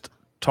 just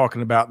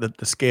talking about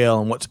the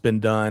scale and what's been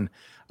done.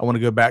 I want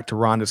to go back to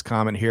Rhonda's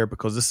comment here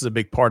because this is a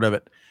big part of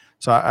it.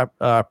 So I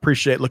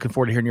appreciate, looking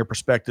forward to hearing your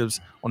perspectives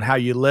on how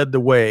you led the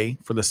way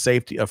for the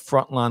safety of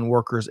frontline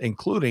workers,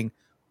 including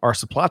our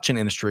supply chain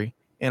industry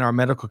and our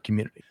medical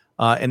community.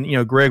 And, you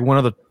know, Greg, one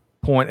other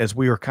point, as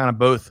we were kind of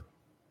both,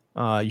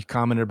 you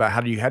commented about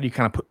how do you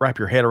kind of wrap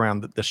your head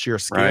around the sheer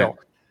scale.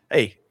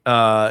 Right.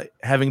 Hey,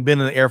 having been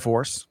in the Air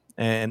Force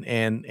and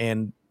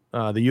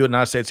the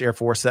United States Air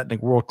Force setting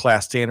a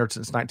world-class standard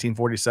since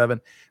 1947,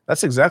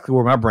 that's exactly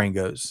where my brain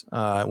goes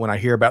when I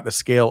hear about the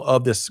scale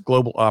of this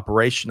global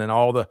operation and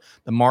all the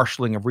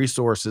marshaling of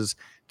resources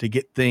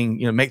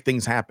to make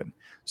things happen.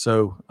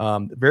 So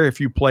very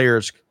few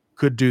players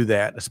could do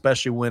that,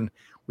 especially when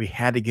we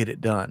had to get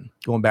it done,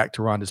 going back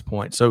to Rhonda's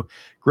point. So,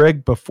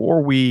 Greg,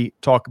 before we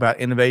talk about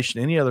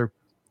innovation, any other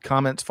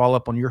comments, follow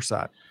up on your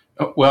side?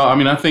 Well, I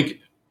mean, I think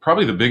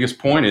probably the biggest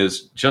point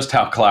is just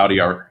how cloudy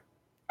our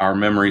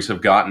memories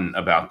have gotten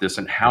about this,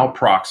 and how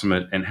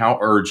proximate and how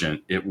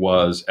urgent it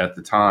was at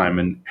the time,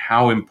 and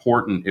how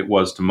important it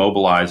was to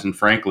mobilize. And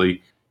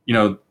frankly, you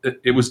know,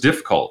 it was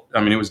difficult.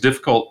 I mean, it was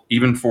difficult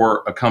even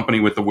for a company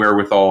with the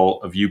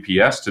wherewithal of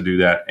UPS to do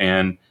that.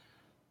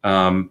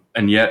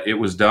 And yet it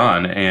was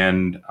done.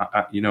 And,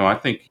 I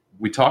think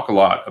we talk a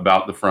lot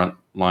about the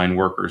frontline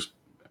workers,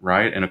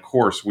 right? And of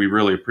course, we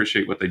really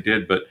appreciate what they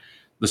did, but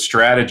the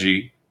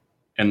strategy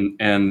and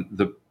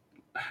the,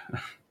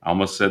 I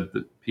almost said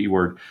the P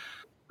word,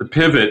 the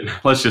pivot,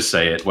 let's just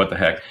say it, what the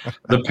heck,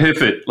 the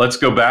pivot, let's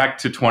go back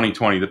to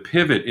 2020, the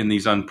pivot in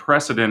these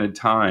unprecedented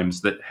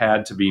times that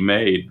had to be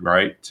made,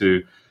 right?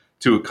 To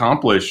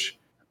accomplish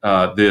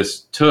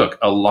this took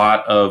a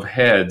lot of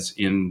heads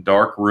in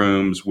dark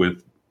rooms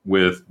with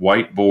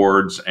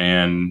whiteboards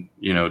and,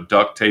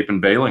 duct tape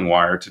and baling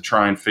wire to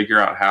try and figure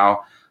out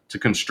how to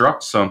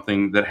construct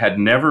something that had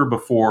never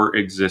before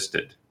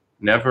existed,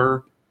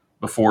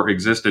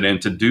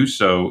 and to do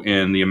so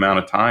in the amount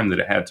of time that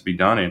it had to be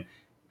done in.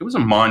 It was a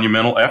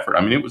monumental effort.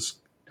 I mean,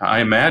 I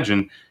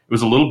imagine it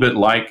was a little bit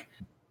like,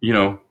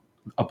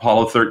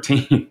 Apollo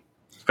 13.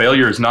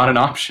 Failure is not an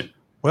option.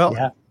 Well,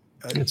 yeah,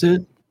 that's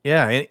it.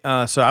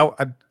 Yeah. So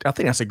I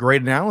think that's a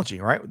great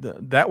analogy, right?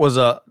 That was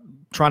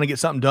trying to get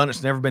something done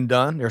that's never been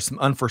done. There's some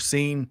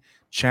unforeseen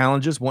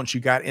challenges once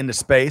you got into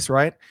space,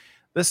 right?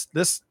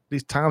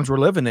 These times we're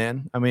living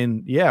in, I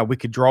mean, yeah, we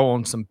could draw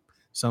on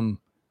some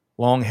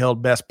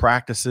long-held best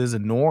practices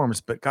and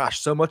norms, but gosh,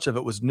 so much of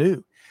it was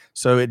new.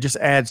 So it just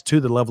adds to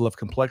the level of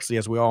complexity,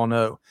 as we all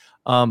know.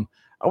 I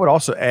would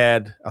also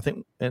add, I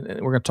think, and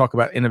we're going to talk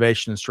about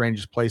innovation in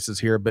strangest places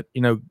here, but,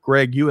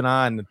 Greg, you and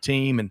I and the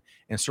team and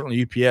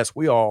certainly UPS,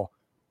 we all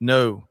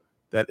know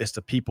that it's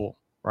the people,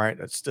 right?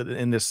 That's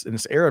in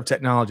this era of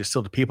technology, it's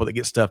still the people that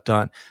get stuff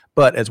done.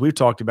 But as we've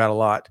talked about a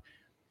lot,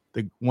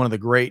 one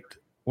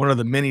of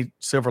the many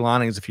silver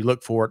linings, if you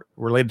look for it,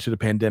 related to the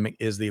pandemic,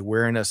 is the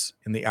awareness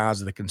in the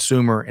eyes of the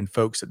consumer and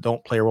folks that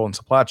don't play a role in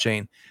supply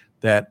chain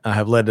that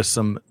have led to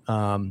some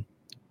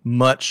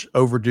much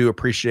overdue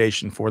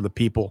appreciation for the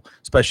people,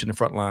 especially in the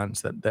front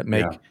lines that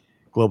make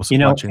global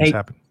supply chains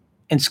happen.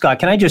 And Scott,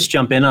 can I just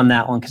jump in on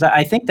that one? Because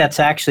I think that's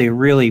actually a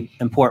really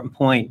important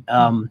point.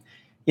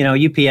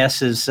 UPS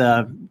has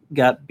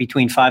got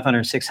between 500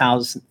 and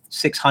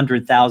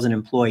 600,000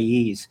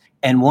 employees.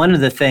 And one of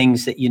the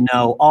things that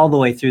all the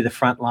way through the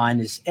front line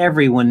is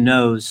everyone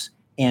knows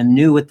and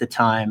knew at the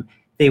time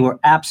they were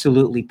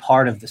absolutely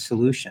part of the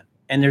solution.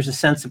 And there's a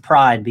sense of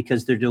pride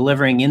because they're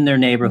delivering in their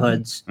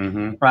neighborhoods,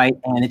 right?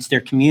 And it's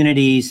their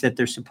communities that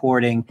they're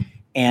supporting.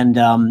 And,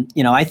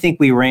 I think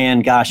we ran,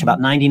 about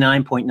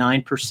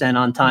 99.9%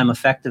 on-time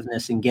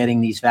effectiveness in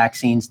getting these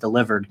vaccines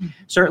delivered.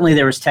 Certainly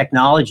there was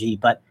technology,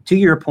 but to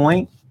your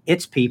point,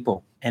 it's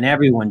people. and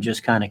everyone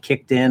just kind of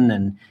kicked in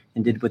and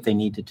did what they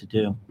needed to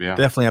do. Yeah.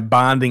 Definitely a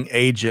bonding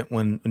agent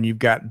when you've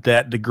got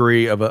that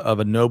degree of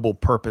a noble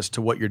purpose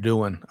to what you're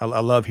doing. I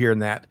love hearing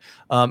that.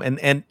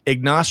 And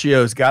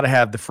Ignacio's got to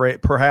have the phrase,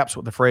 perhaps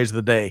what the phrase of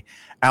the day,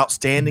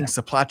 outstanding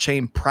supply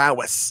chain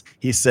prowess,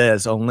 he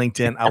says on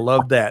LinkedIn. I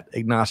love that,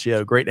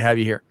 Ignacio. Great to have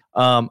you here.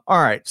 All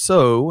right.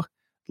 So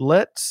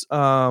let's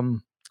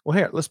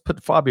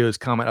put Fabio's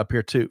comment up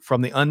here too.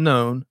 From the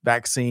unknown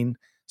vaccine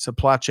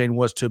supply chain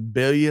was to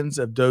billions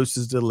of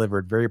doses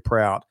delivered. Very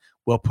proud.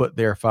 Well put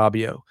there,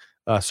 Fabio.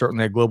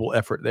 Certainly a global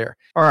effort there.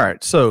 All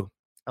right. So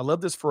I love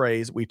this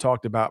phrase we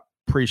talked about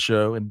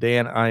pre-show. And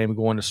Dan, I am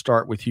going to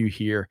start with you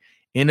here.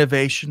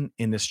 Innovation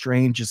in the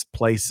strangest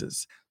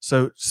places.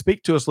 So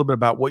speak to us a little bit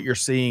about what you're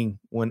seeing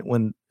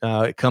when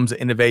it comes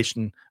to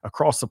innovation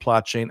across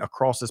supply chain,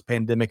 across this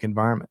pandemic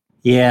environment.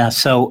 Yeah.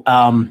 So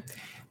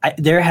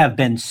there have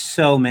been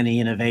so many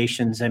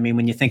innovations. I mean,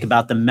 when you think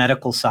about the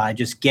medical side,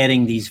 just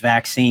getting these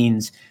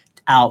vaccines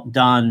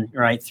outdone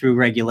right through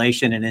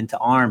regulation and into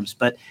arms.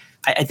 But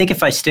I think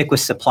if I stick with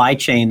supply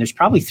chain, there's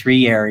probably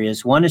three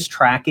areas. One is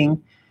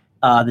tracking.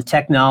 The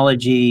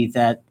technology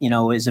that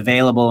is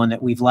available and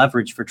that we've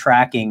leveraged for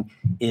tracking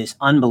is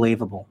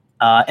unbelievable.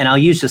 And I'll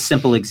use a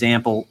simple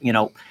example.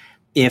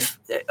 If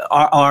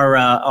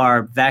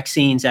our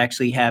vaccines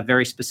actually have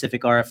very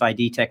specific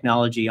RFID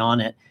technology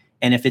on it,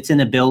 and if it's in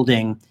a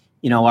building,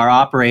 our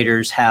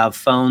operators have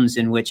phones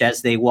in which,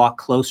 as they walk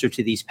closer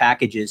to these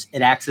packages,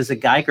 it acts as a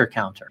Geiger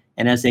counter.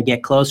 And as they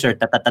get closer,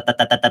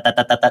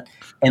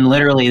 and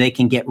literally they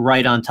can get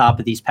right on top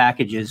of these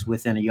packages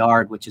within a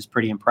yard, which is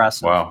pretty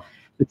impressive. Wow.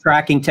 The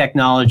tracking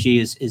technology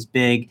is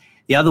big.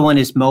 The other one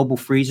is mobile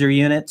freezer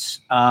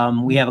units.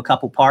 We have a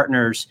couple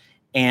partners,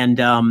 and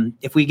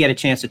if we get a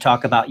chance to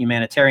talk about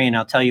humanitarian,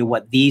 I'll tell you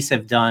what these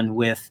have done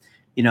with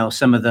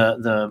some of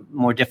the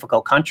more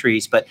difficult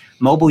countries. But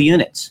mobile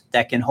units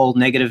that can hold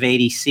negative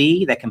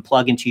 80C, that can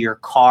plug into your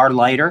car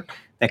lighter,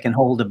 that can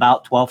hold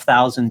about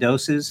 12,000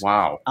 doses.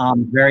 Wow.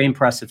 Very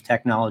impressive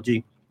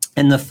technology.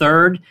 And the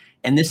third,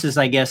 and this is,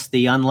 I guess,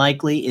 the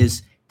unlikely,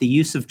 is the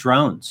use of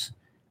drones.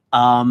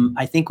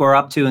 I think we're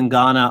up to in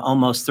Ghana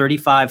almost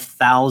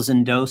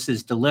 35,000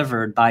 doses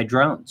delivered by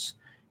drones.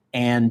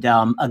 And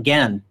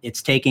again,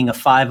 it's taking a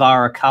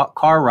 5-hour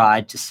car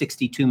ride to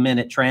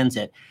 62-minute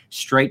transit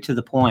straight to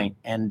the point.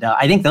 And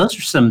I think those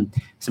are some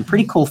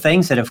pretty cool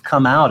things that have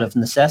come out of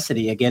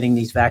necessity of getting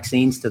these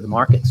vaccines to the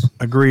markets.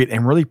 Agreed.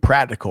 And really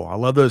practical. I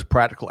love those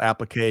practical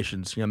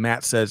applications.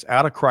 Matt says,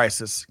 out of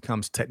crisis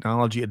comes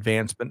technology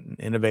advancement and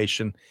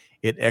innovation.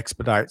 It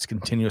expedites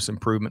continuous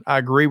improvement. I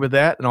agree with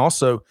that. And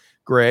also,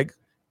 Greg,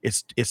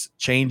 it's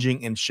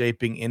changing and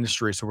shaping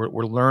industry. So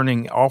we're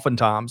learning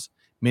oftentimes,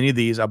 many of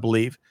these, I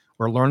believe,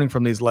 we're learning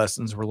from these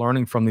lessons. We're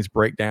learning from these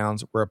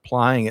breakdowns. We're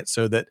applying it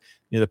so that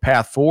the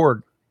path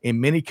forward,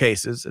 in many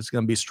cases, is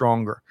going to be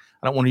stronger.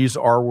 I don't want to use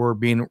the R word,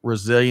 being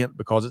resilient,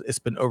 because it's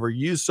been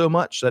overused so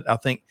much that I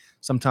think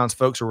sometimes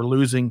folks are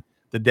losing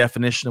the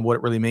definition of what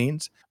it really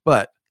means.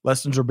 But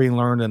lessons are being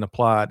learned and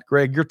applied.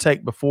 Greg, your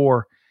take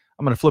before,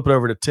 I'm going to flip it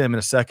over to Tim in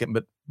a second,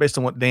 but based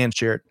on what Dan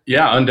shared.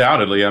 Yeah,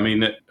 undoubtedly. I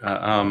mean,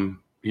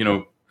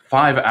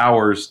 5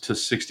 hours to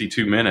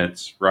 62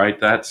 minutes, right?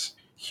 That's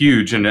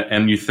huge.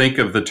 And you think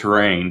of the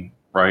terrain,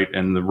 right?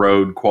 And the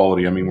road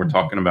quality. I mean, we're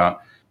talking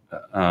about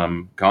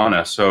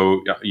Ghana.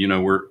 So,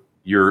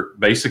 you're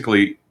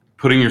basically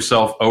putting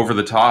yourself over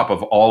the top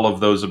of all of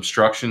those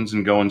obstructions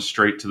and going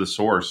straight to the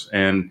source.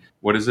 And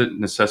what is it?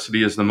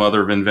 Necessity is the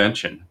mother of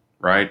invention,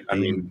 right? I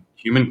mean,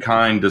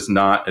 humankind does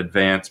not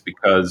advance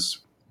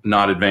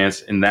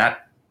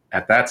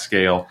at that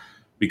scale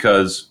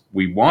because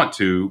we want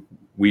to.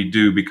 We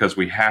do because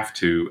we have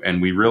to,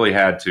 and we really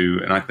had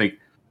to. And I think,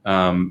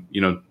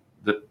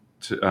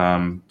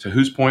 to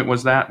whose point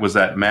was that? Was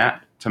that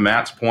Matt? To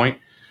Matt's point?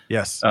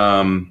 Yes.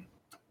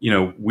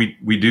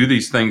 We do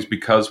these things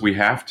because we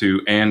have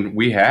to, and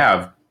we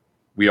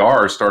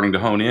are starting to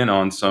hone in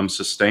on some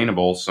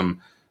sustainable,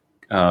 some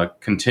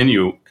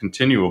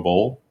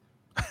continuable.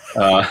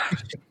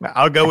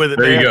 I'll go with it.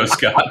 There you go,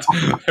 Scott.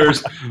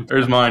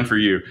 There's mine for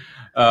you.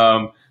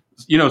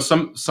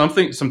 Some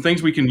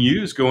things we can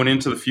use going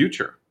into the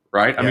future,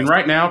 right? I mean,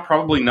 right now,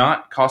 probably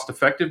not cost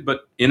effective,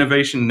 but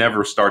innovation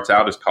never starts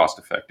out as cost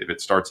effective. It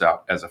starts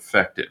out as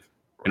effective,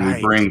 and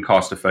we bring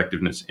cost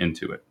effectiveness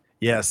into it.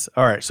 Yes.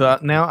 All right. So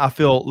now I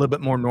feel a little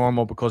bit more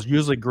normal, because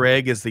usually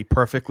Greg is the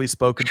perfectly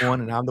spoken one,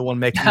 and I'm the one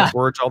making up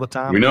words all the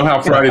time. We know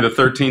how Friday the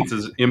 13th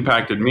has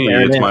impacted me.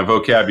 It's my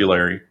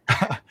vocabulary.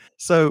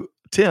 So,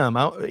 Tim,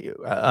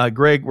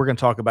 Greg, we're going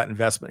to talk about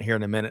investment here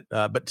in a minute.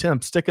 But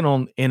Tim, sticking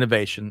on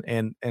innovation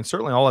and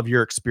certainly all of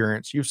your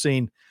experience, you've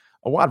seen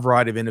a wide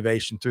variety of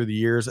innovation through the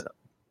years.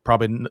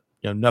 Probably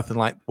nothing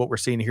like what we're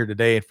seeing here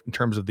today in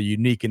terms of the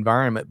unique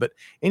environment. But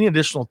any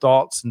additional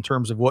thoughts in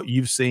terms of what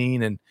you've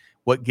seen and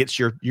what gets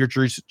your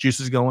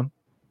juices going?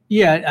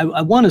 Yeah,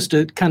 I want us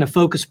to kind of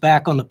focus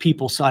back on the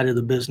people side of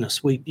the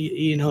business.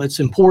 It's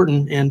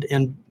important,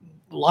 and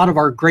lot of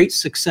our great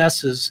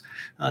successes,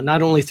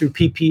 not only through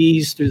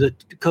PPEs, through the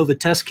COVID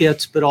test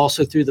kits, but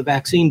also through the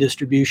vaccine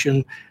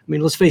distribution. I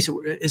mean, let's face it,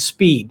 is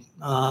speed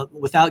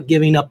without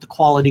giving up the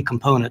quality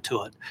component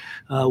to it.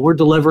 We're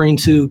delivering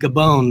to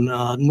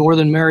Gabon,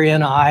 Northern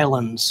Mariana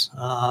Islands,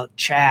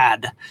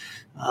 Chad,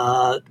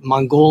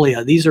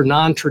 Mongolia. These are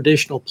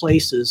non-traditional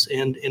places,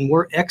 and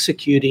we're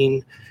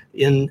executing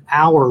in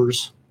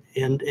hours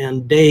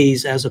and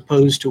days as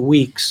opposed to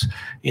weeks,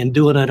 and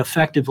doing it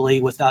effectively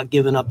without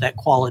giving up that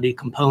quality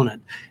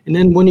component. And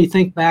then when you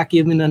think back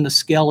even on the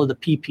scale of the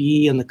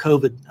PPE and the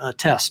COVID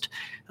test,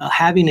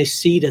 having a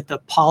seat at the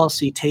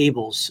policy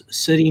tables,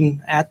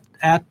 sitting at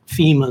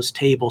FEMA's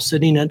table,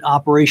 sitting at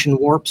Operation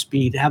Warp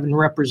Speed, having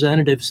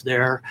representatives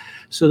there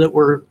so that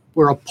we're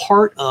a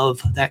part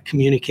of that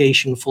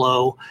communication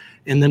flow,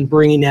 and then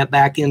bringing that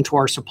back into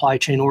our supply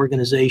chain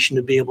organization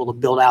to be able to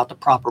build out the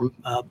proper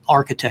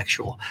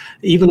architectural.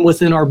 Even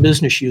within our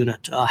business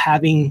unit,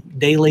 having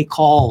daily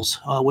calls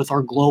with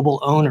our global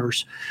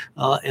owners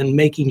and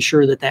making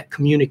sure that that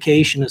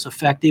communication is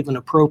effective and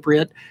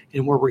appropriate,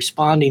 and we're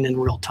responding in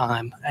real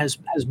time has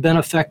been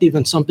effective,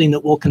 and something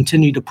that we'll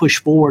continue to push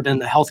forward in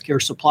the healthcare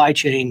supply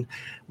chain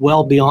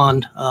well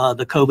beyond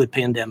the COVID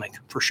pandemic,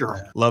 for sure.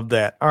 Love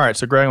that. All right,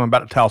 so Greg, I'm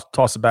about to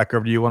toss it back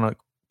over to you. I want to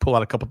pull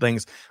out a couple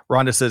things.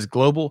 Rhonda says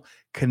global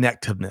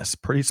connectiveness,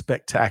 pretty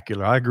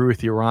spectacular. I agree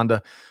with you,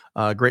 Rhonda.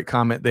 Great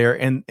comment there.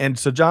 And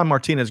so John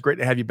Martinez, great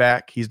to have you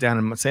back. He's down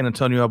in San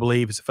Antonio, I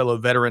believe. He's a fellow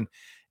veteran,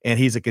 and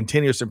he's a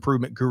continuous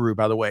improvement guru,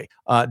 by the way.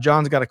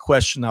 John's got a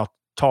question. I'll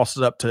toss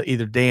it up to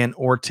either Dan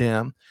or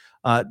Tim.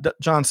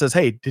 John says,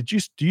 hey, do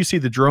you see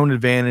the drone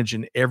advantage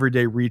in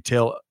everyday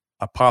retail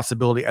a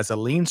possibility as a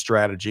lean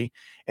strategy,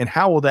 and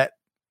how will that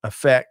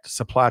affect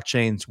supply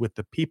chains with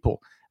the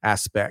people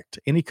aspect?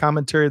 Any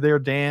commentary there,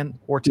 Dan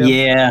or Tim?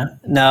 Yeah,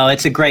 no,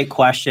 it's a great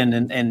question.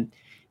 And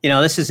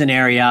this is an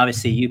area,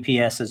 obviously,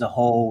 UPS as a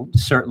whole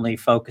certainly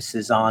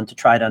focuses on to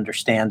try to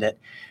understand it.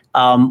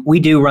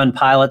 We do run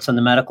pilots on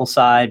the medical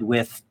side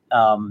with,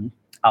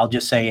 I'll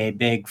just say, a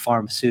big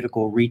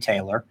pharmaceutical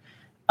retailer,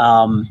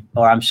 a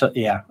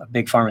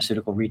big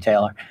pharmaceutical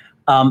retailer.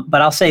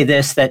 But I'll say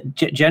this, that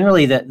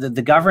generally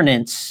the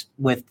governance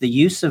with the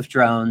use of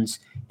drones,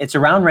 it's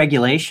around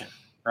regulation.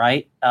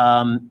 Right.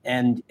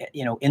 In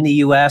the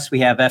U.S., we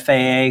have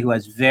FAA, who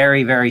has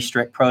very, very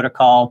strict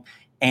protocol,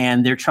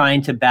 and they're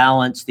trying to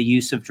balance the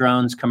use of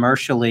drones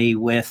commercially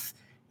with,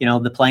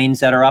 the planes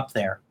that are up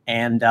there.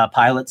 And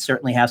pilots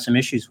certainly have some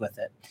issues with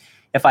it.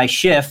 If I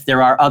shift,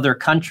 there are other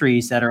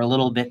countries that are a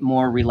little bit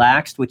more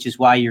relaxed, which is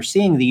why you're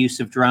seeing the use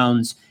of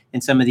drones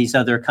in some of these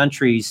other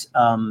countries.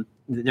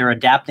 They're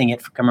adapting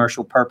it for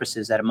commercial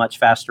purposes at a much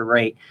faster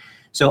rate.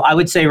 So I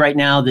would say right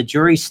now the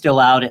jury's still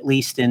out, at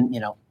least in,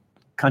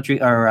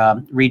 country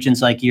or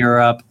regions like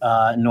Europe,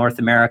 North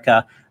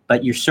America,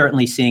 but you're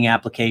certainly seeing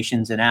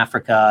applications in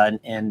Africa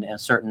and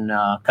certain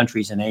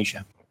countries in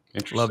Asia.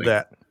 Interesting. Love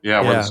that. Yeah,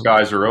 where the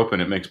skies are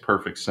open, it makes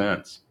perfect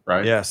sense,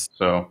 right? Yes.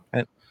 So,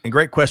 and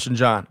great question,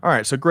 John. All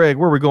right, so Greg,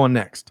 where are we going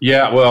next?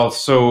 Yeah, well,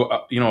 so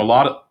a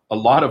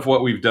lot of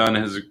what we've done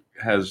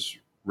has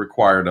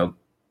required a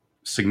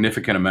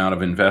significant amount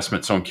of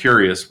investment. So I'm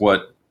curious,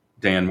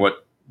 Dan,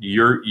 what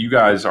you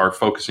guys are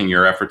focusing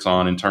your efforts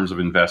on in terms of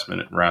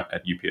investment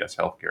at UPS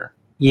Healthcare?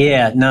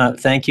 Yeah, no,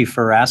 thank you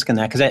for asking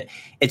that, because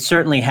it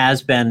certainly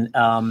has been,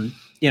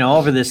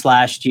 over this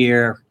last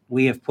year,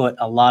 we have put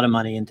a lot of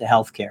money into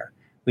healthcare.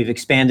 We've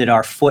expanded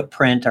our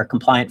footprint, our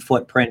compliant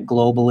footprint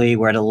globally.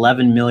 We're at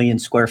 11 million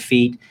square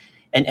feet.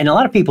 And a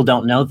lot of people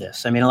don't know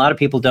this. I mean, a lot of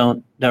people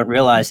don't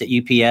realize that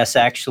UPS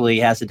actually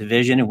has a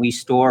division, and we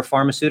store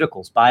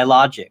pharmaceuticals,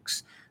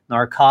 biologics,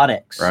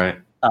 narcotics. Right.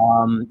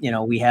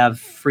 We have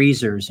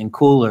freezers and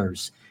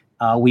coolers.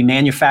 We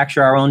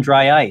manufacture our own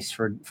dry ice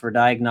for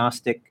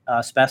diagnostic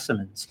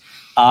specimens.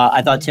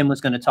 I thought Tim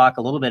was going to talk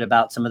a little bit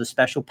about some of the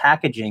special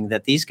packaging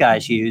that these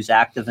guys use,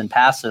 active and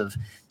passive,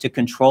 to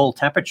control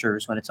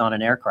temperatures when it's on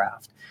an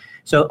aircraft.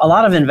 So a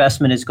lot of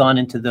investment has gone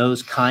into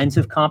those kinds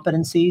of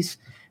competencies.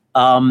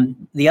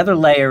 The other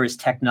layer is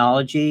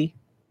technology.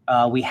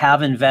 We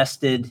have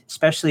invested,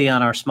 especially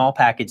on our small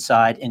package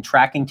side, in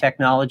tracking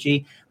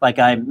technology, like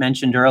I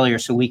mentioned earlier,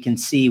 so we can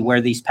see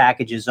where these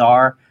packages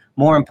are.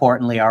 More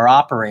importantly, our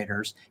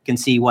operators can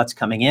see what's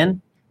coming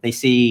in. They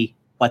see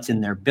what's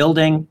in their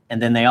building,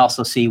 and then they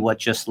also see what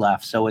just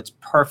left. So it's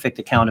perfect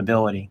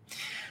accountability.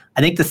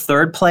 I think the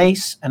third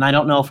place, and I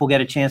don't know if we'll get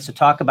a chance to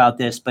talk about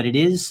this, but it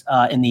is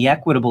in the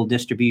equitable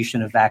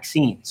distribution of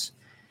vaccines.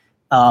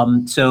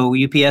 So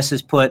UPS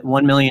has put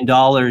 $1 million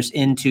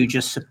into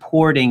just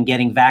supporting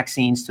getting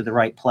vaccines to the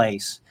right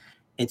place.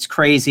 It's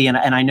crazy. And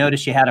I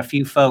noticed you had a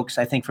few folks,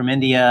 I think, from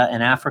India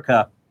and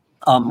Africa.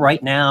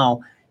 Right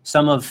now,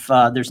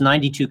 there's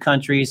 92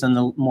 countries on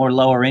the more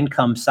lower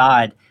income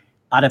side.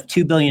 Out of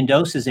 2 billion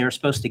doses they were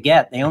supposed to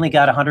get, they only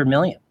got 100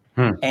 million.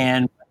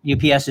 And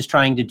UPS is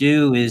trying to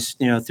do is,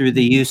 through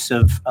the use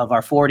of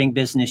our forwarding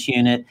business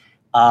unit,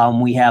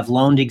 we have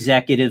loaned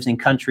executives in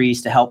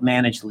countries to help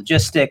manage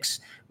logistics.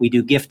 We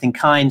do gift in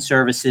kind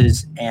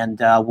services, and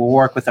we'll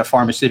work with our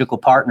pharmaceutical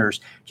partners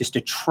just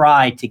to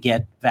try to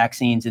get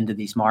vaccines into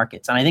these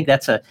markets. And I think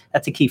that's a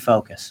key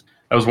focus.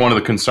 That was one of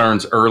the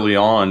concerns early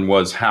on,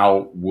 was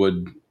how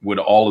would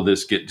all of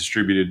this get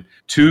distributed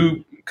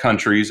to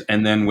countries,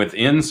 and then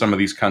within some of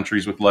these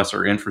countries with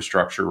lesser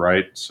infrastructure,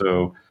 right?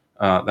 So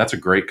that's a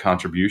great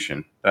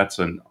contribution.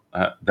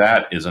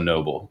 That is a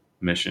noble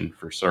mission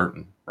for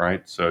certain,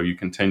 right? So you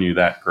continue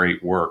that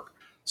great work.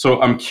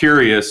 So I'm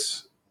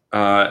curious,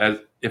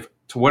 if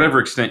to whatever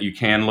extent you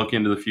can look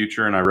into the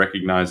future, and I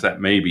recognize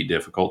that may be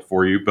difficult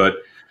for you, but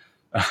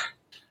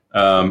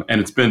and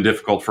it's been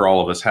difficult for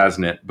all of us,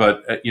 hasn't it?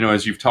 But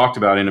as you've talked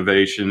about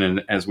innovation,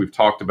 and as we've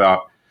talked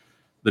about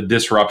the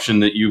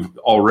disruption that you've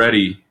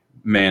already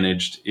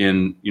managed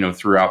in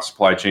throughout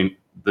supply chain,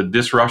 the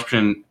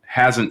disruption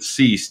hasn't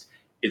ceased;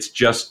 it's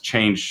just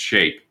changed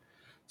shape.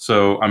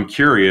 So I'm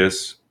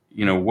curious,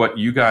 what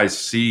you guys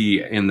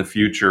see in the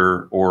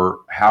future, or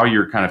how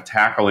you're kind of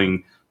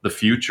tackling the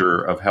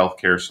future of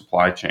healthcare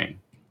supply chain.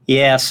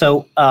 Yeah,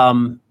 so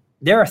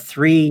there are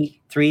three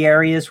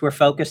areas we're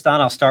focused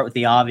on. I'll start with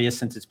the obvious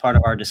since it's part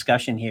of our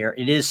discussion here.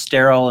 It is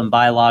sterile and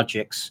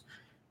biologics,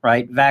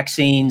 right?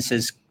 Vaccines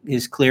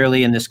is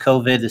clearly in this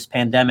COVID, this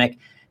pandemic,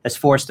 has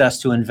forced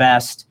us to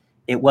invest.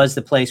 It was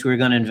the place we were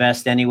going to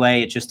invest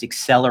anyway. It just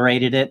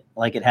accelerated it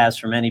like it has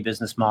for many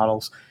business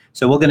models.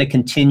 So we're going to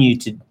continue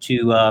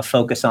to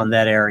focus on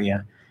that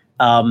area.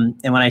 And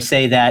when I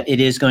say that,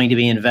 it is going to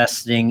be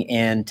investing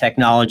in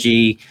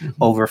technology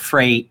over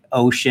freight,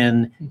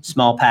 ocean,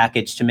 small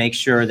package, to make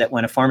sure that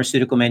when a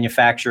pharmaceutical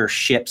manufacturer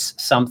ships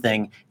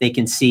something, they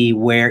can see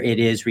where it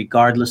is,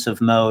 regardless of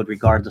mode,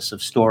 regardless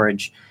of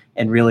storage,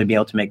 and really be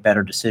able to make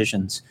better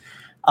decisions.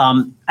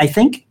 I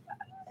think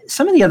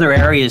some of the other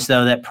areas,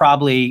 though, that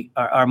probably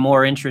are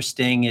more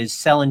interesting is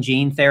cell and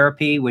gene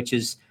therapy, which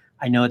is,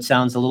 I know it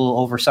sounds a little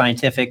over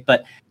scientific,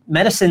 but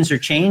medicines are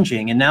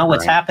changing. And now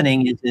what's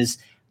happening is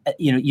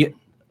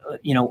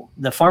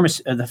the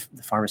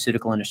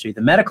pharmaceutical industry,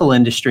 the medical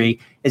industry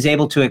is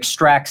able to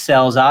extract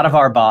cells out of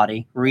our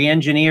body,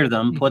 re-engineer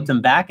them, put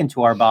them back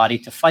into our body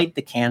to fight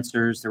the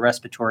cancers, the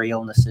respiratory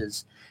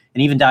illnesses,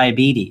 and even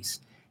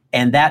diabetes.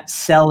 And that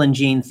cell and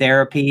gene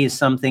therapy is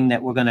something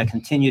that we're going to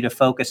continue to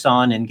focus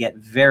on and get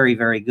very,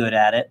 very good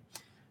at it.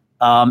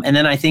 And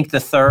then I think the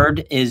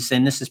third is,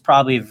 and this is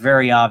probably a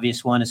very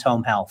obvious one, is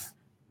home health,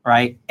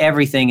 right?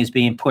 Everything is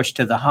being pushed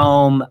to the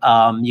home.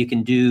 You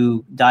can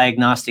do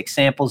diagnostic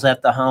samples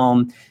at the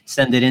home,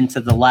 send it into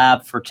the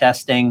lab for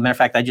testing. Matter of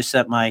fact, I just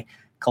set my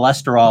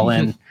cholesterol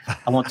in.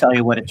 I won't tell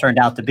you what it turned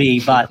out to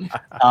be, but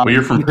well,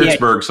 you're from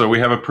Pittsburgh, so we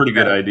have a pretty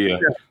good idea.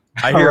 Sure.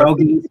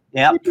 Pierogies,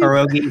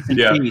 pierogies and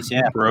cheese,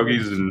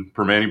 pierogies and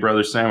Permane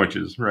Brothers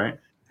sandwiches, right?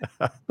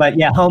 But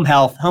yeah, home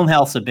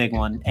health's a big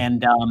one,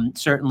 and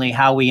certainly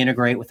how we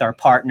integrate with our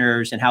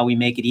partners and how we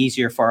make it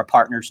easier for our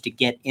partners to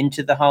get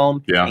into the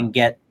home and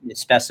get the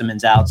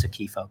specimens out is a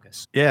key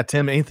focus. Yeah,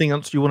 Tim, anything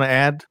else you want to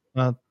add?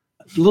 A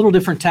little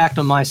different tact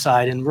on my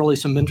side, and really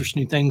some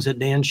interesting things that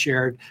Dan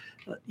shared.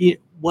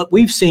 What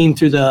we've seen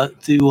through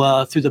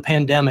the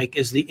pandemic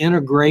is the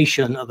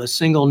integration of a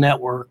single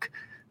network.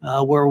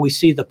 Where we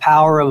see the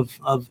power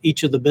of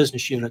each of the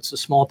business units, the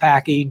small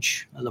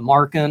package, the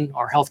Marken,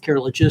 our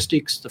healthcare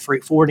logistics, the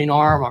freight forwarding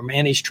arm, our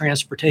managed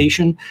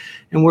transportation,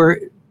 and where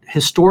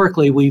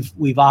historically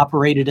we've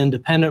operated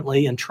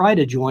independently and tried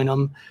to join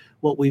them.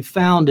 What we've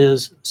found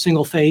is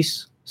single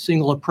face,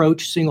 single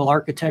approach, single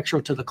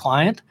architecture to the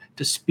client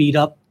to speed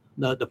up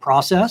the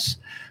process,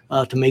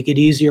 to make it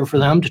easier for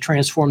them to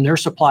transform their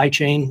supply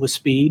chain with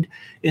speed.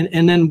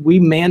 And then we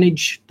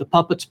manage the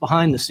puppets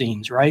behind the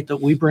scenes, right? That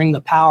we bring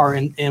the power.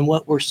 And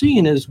what we're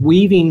seeing is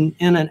weaving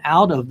in and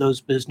out of those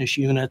business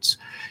units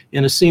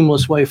in a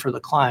seamless way for the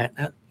client.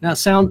 Now,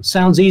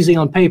 sounds easy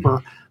on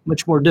paper,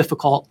 much more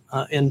difficult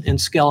in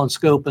scale and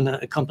scope in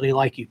a company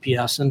like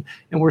UPS. And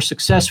we're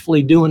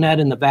successfully doing that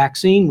in the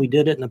vaccine. We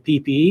did it in the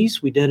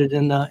PPEs. We did it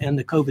in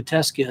the COVID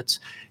test kits.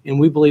 And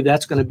we believe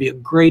that's going to be a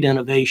great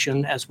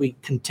innovation as we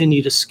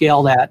continue to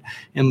scale that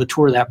and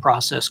mature that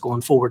process going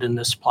forward in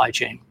this supply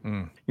chain.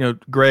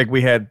 Greg,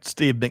 we had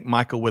Steve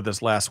McMichael with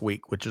us last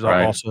week, which is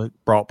also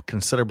brought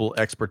considerable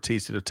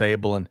expertise to the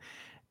table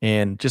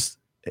and just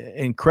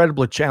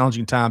incredibly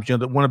challenging times.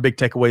 One of the big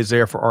takeaways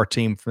there for our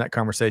team from that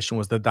conversation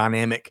was the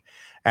dynamic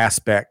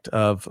aspect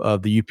of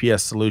the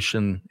UPS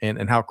solution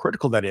and how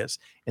critical that is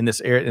in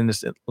this area, in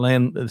this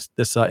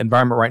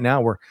environment right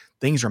now where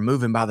things are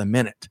moving by the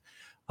minute.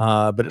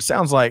 But it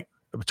sounds like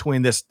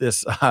between this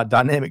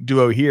dynamic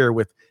duo here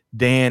with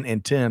Dan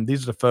and Tim,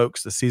 these are the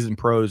folks, the seasoned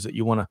pros that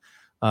you want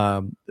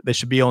to. They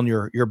should be on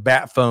your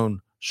bat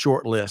phone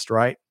short list,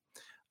 right?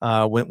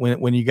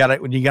 When you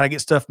gotta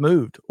get stuff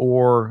moved,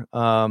 or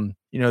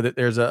that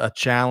there's a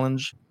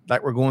challenge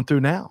like we're going through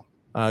now.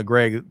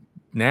 Greg,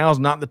 now is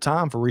not the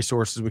time for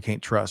resources we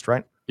can't trust,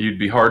 right? You'd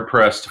be hard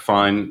pressed to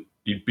find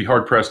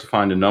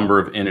a number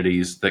of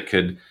entities that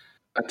could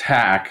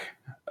attack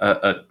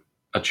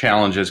a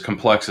challenge as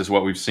complex as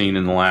what we've seen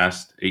in the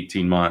last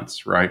 18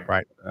 months, right?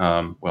 Right.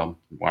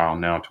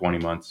 Now 20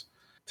 months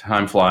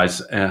time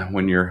flies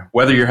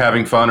whether you're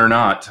having fun or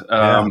not.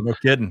 No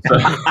kidding.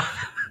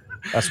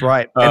 That's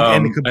right.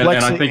 And the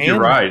complexity. And I think you're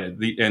right.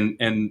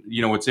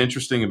 And what's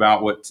interesting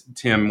about what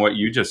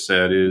you just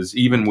said is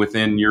even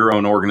within your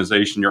own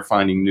organization, you're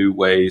finding new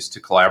ways to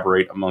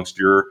collaborate amongst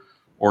your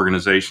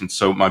organization.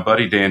 So my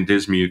buddy Dan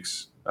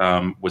Dismukes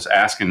was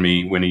asking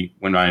me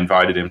when I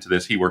invited him to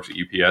this. He works at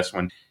UPS.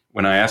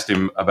 When I asked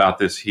him about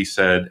this, he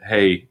said,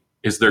 "Hey,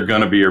 is there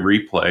going to be a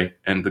replay?"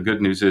 And the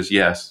good news is,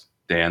 yes,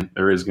 Dan,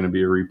 there is going to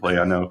be a replay.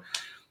 I know.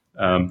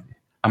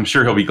 I'm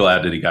sure he'll be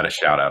glad that he got a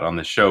shout out on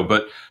this show.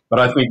 But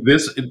I think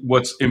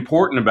what's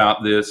important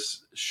about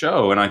this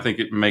show, and I think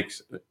it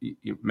makes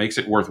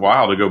it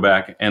worthwhile to go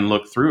back and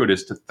look through it,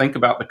 is to think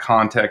about the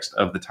context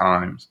of the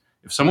times.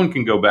 If someone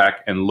can go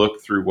back and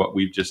look through what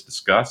we've just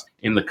discussed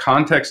in the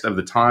context of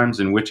the times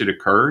in which it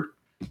occurred,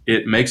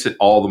 it makes it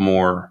all the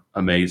more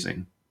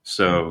amazing.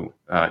 So,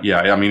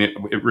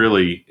 it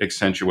really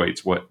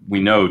accentuates what we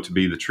know to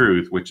be the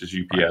truth, which is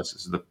UPS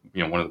is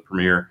one of the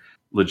premier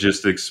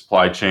logistics,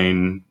 supply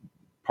chain,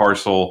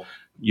 parcel,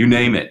 you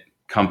name it,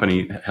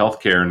 company,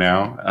 healthcare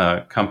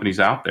now, companies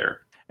out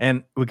there.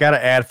 And we got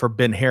to add, for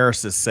Ben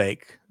Harris's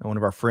sake, one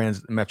of our friends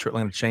at the Metro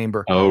Atlanta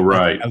Chamber. Oh,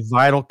 right. A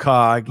vital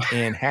cog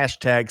in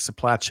hashtag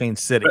Supply Chain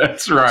City.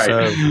 That's right.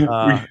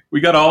 So, we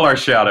got all our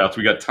shout outs.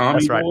 We got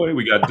Tommy Boy,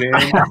 we got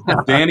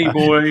Danny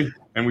Boy,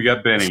 and we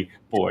got Benny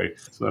Boy.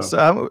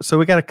 So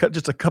we got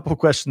just a couple of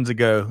questions to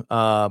go.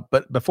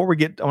 But before we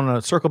get, I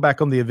want to circle back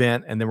on the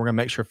event, and then we're going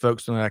to make sure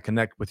folks know how to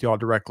connect with y'all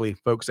directly,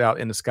 folks out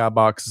in the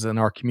skyboxes in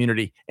our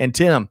community. And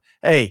Tim,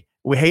 hey,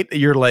 we hate that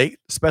you're late,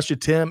 especially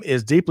Tim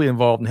is deeply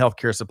involved in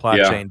healthcare supply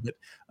chain.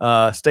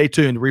 But stay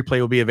tuned. The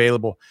replay will be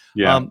available.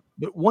 Yeah.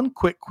 But one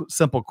quick,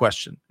 simple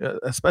question,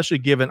 especially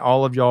given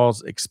all of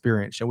y'all's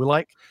experience. And we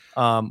like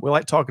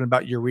talking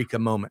about eureka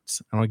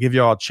moments. I'm going to give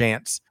y'all a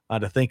chance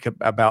to think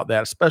about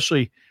that,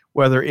 especially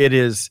whether it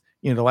is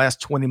the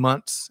last 20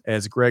 months,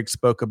 as Greg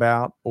spoke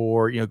about,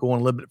 or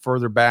going a little bit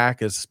further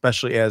back,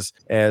 especially as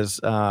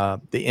the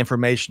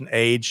information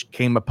age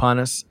came upon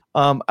us.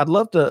 I'd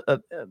love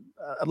to.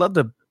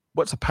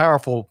 What's a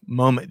powerful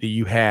moment that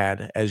you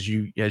had as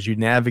you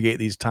navigate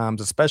these times,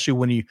 especially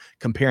when you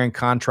compare and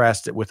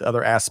contrast it with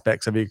other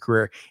aspects of your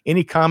career?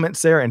 Any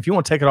comments there? And if you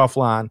want to take it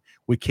offline,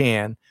 we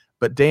can.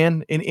 But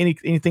Dan,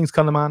 anything's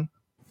come to mind?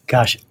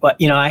 Gosh, well,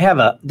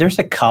 there's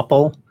a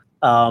couple,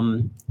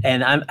 and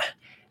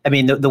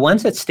the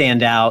ones that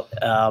stand out.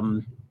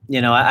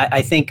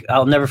 I think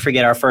I'll never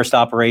forget our first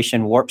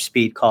Operation Warp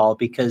Speed call,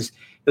 because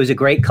it was a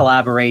great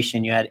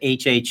collaboration. You had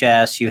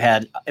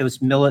HHS, it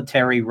was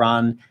military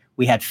run.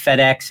 We had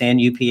FedEx and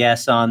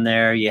UPS on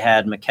there. You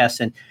had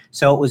McKesson.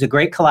 So it was a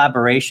great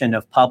collaboration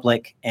of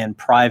public and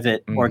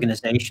private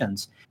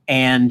organizations.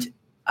 And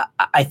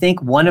I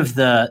think one of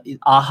the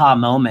aha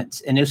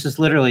moments, and this was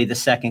literally the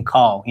second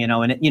call,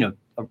 a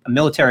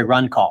military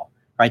run call,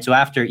 right? So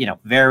after,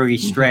 very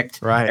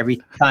strict, right.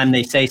 Every time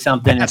they say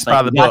something, it's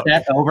like, you got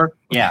that over?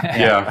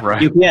 Yeah,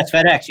 right. UPS,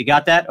 FedEx, you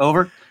got that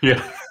over?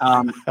 Yeah.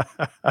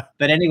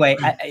 But anyway,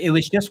 it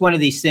was just one of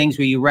these things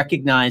where you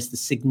recognize the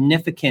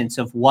significance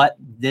of what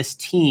this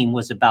team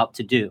was about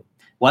to do. It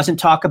wasn't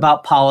talk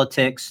about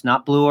politics,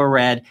 not blue or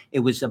red. It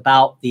was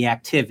about the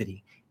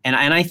activity. And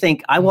I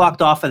think I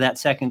walked off of that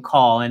second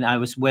call, and I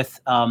was with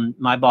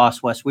my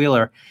boss, Wes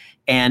Wheeler,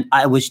 and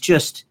I was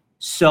just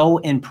so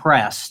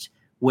impressed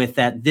with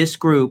that this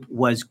group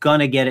was going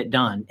to get it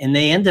done. And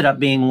they ended up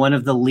being one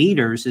of the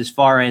leaders as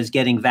far as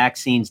getting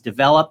vaccines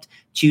developed,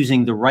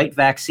 choosing the right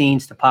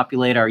vaccines to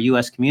populate our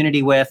U.S.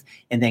 community with,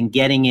 and then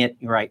getting it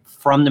right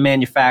from the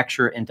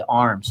manufacturer into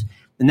arms.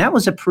 And that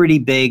was a pretty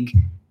big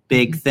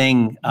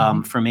thing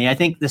for me. I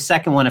think the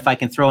second one, if I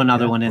can throw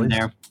another one in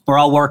there, we're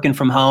all working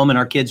from home and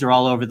our kids are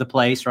all over the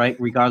place, right?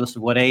 Regardless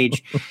of what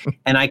age.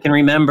 And I can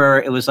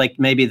remember it was like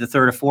maybe the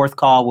third or fourth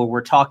call where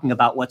we're talking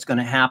about what's going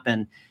to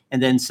happen.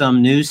 And then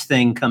some news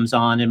thing comes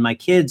on and my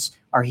kids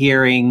are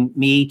hearing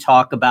me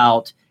talk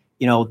about,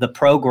 the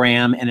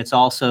program, and it's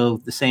also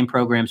the same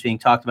programs being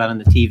talked about on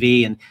the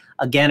TV. And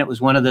again, it was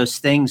one of those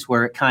things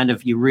where it kind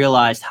of, you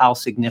realized how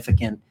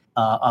significant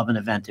of an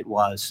event it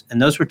was.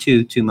 And those were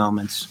two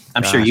moments.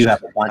 I'm sure you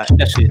have a bunch.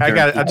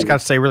 I just got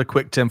to say really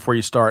quick, Tim, before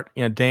you start,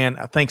 Dan,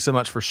 thanks so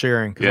much for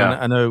sharing. Yeah.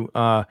 I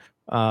know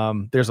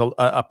there's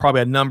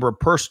probably a number of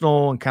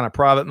personal and kind of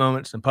private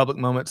moments and public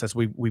moments as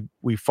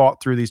we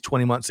fought through these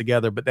 20 months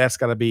together, but that's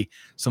got to be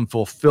some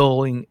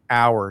fulfilling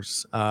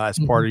hours as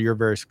part of your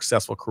very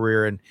successful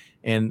career.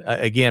 And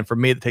again, for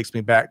me, it takes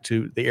me back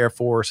to the Air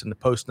Force and the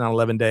post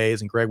 9/11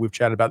 days. And Greg, we've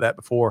chatted about that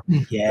before.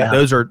 Yeah,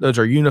 those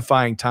are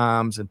unifying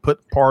times, and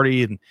put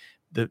party and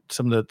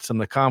some of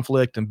the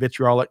conflict and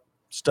vitriolic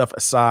stuff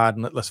aside,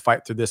 and let's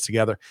fight through this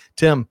together.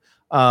 Tim,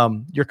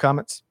 your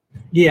comments?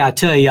 Yeah, I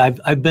tell you,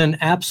 I've been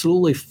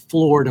absolutely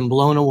floored and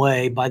blown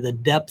away by the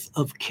depth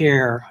of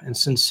care and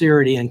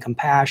sincerity and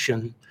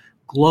compassion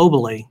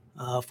globally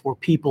for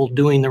people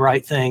doing the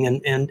right thing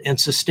and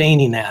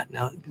sustaining that.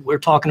 Now, we're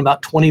talking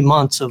about 20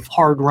 months of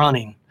hard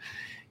running,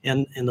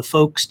 and the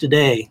folks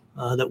today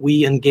that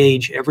we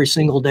engage every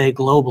single day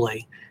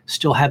globally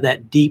still have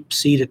that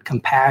deep-seated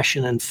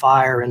compassion and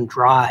fire and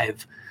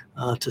drive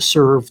to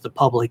serve the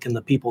public and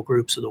the people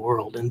groups of the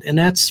world. And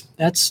that's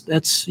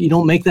you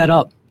don't make that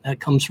up. That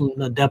comes from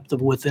the depth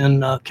of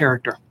within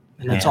character.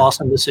 And that's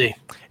awesome to see.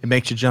 It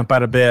makes you jump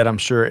out of bed, I'm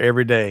sure,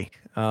 every day.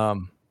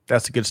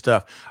 That's the good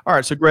stuff. All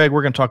right. So, Greg,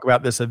 we're going to talk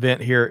about this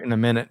event here in a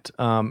minute.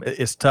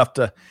 It's tough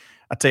to,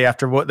 I tell you,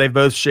 after what they've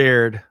both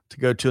shared, to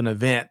go to an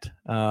event.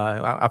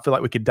 I feel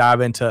like we could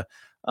dive into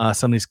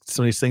some of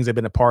these things they've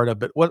been a part of.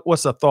 But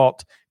what's the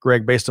thought,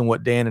 Greg, based on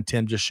what Dan and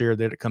Tim just shared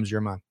that comes to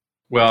your mind?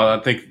 Well, I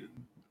think,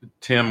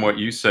 Tim, what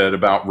you said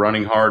about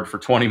running hard for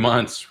 20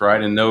 months,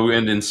 right, and no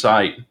end in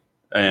sight,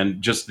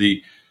 and just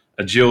the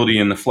agility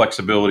and the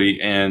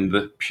flexibility and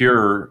the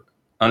pure,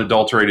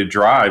 unadulterated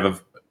drive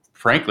of,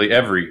 frankly,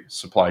 every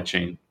supply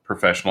chain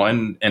professional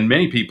and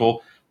many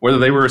people, whether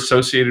they were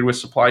associated with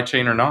supply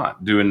chain or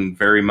not, doing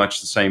very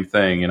much the same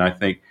thing. And I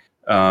think,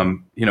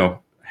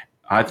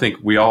 I think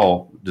we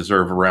all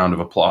deserve a round of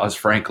applause,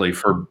 frankly,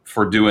 for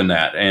doing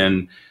that.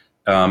 And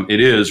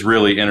it is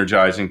really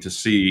energizing to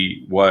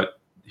see what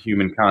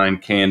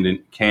humankind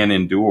can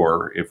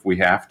endure if we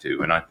have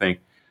to. And I think,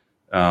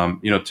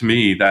 to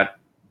me,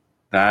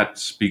 that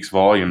speaks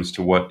volumes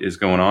to what is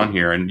going on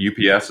here. And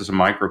UPS is a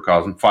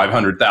microcosm,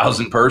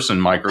 500,000 person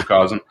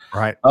microcosm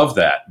right. of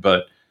that.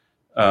 But,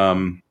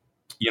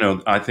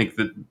 I think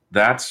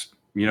that's,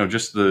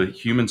 just the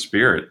human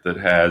spirit that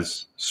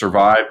has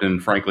survived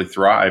and frankly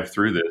thrived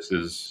through this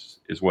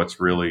is what's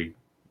really,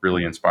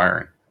 really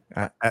inspiring.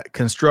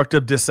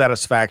 Constructive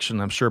dissatisfaction,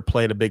 I'm sure,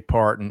 played a big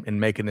part in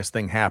making this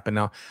thing happen.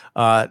 Now,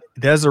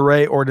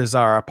 Desiree or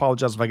Desire, I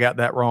apologize if I got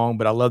that wrong,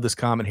 but I love this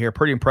comment here.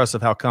 Pretty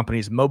impressive how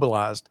companies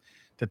mobilized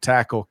to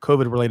tackle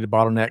COVID-related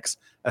bottlenecks,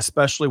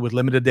 especially with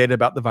limited data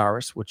about the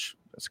virus, which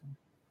that's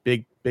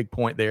a big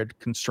point there,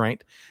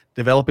 constraint,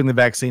 developing the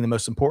vaccine, and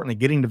most importantly,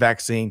 getting the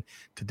vaccine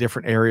to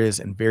different areas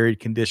and varied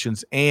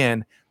conditions,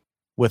 and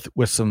with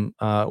some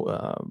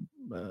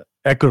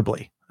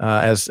equitably,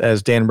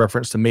 as Dan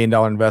referenced, $1 million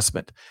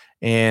investment.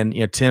 And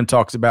Tim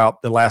talks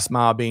about the last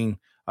mile being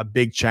a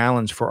big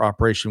challenge for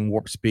Operation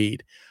Warp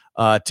Speed.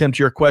 Tim,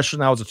 to your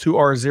question, I was a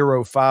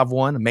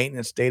 2R051, a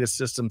maintenance data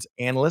systems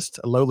analyst,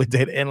 a lowly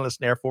data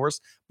analyst in Air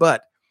Force,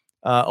 but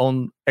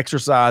on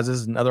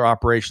exercises and other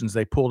operations,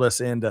 they pulled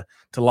us in to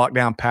lock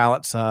down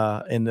pallets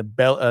in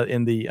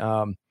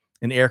the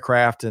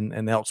aircraft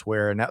and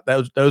elsewhere. And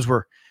those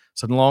were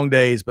some long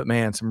days, but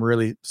man,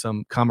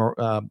 some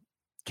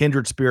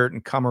kindred spirit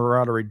and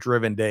camaraderie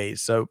driven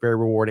days. So very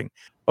rewarding.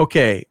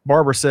 Okay.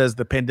 Barbara says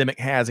the pandemic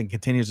has and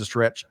continues to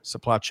stretch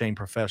supply chain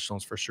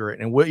professionals for sure.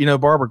 And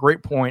Barbara,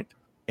 great point,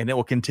 and it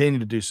will continue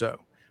to do so.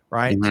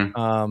 Right.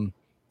 Mm-hmm.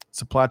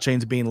 Supply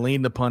chains being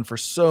leaned upon for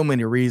so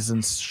many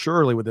reasons,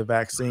 surely with the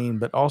vaccine,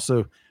 but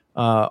also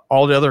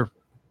all the other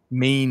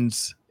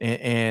means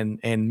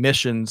and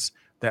missions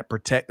that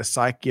protect the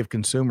psyche of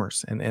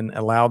consumers and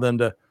allow them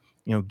to,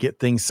 get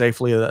things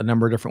safely a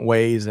number of different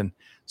ways. And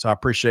so I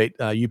appreciate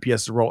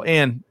UPS's role.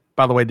 And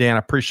by the way, Dan, I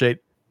appreciate,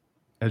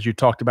 as you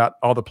talked about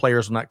all the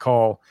players on that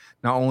call,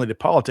 not only did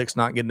politics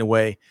not get in the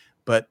way,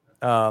 but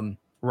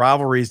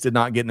rivalries did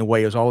not get in the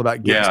way. It was all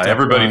about getting stuff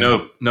everybody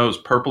knows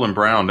purple and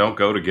brown don't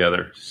go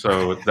together.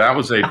 So that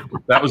was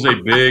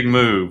a big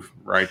move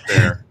right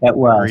there. That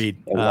was.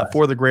 Agreed.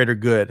 For the greater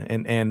good.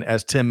 And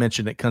as Tim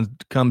mentioned, it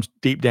comes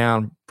deep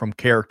down from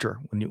character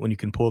when you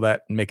can pull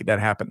that and make that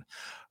happen.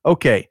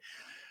 Okay.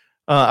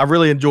 I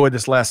really enjoyed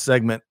this last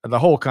segment, the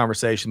whole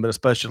conversation, but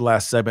especially the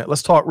last segment.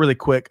 Let's talk really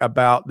quick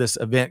about this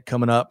event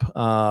coming up.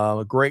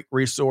 A great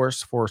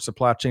resource for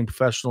supply chain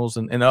professionals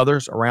and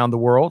others around the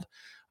world.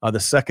 The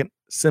second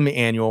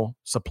semi-annual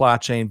Supply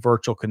Chain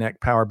Virtual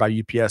Connect powered by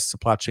UPS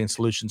Supply Chain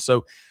Solutions.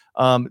 So,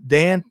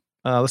 Dan,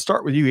 let's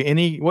start with you.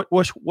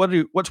 What's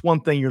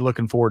one thing you're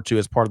looking forward to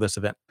as part of this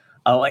event?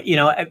 Oh,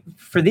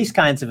 for these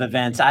kinds of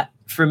events,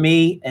 for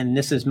me, and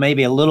this is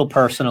maybe a little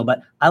personal,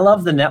 but I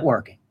love the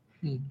networking.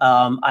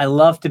 I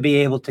love to be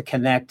able to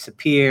connect to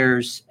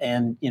peers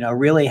and,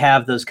 really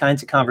have those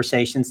kinds of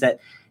conversations that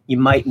you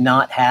might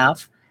not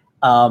have.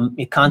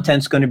 Your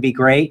content's going to be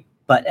great,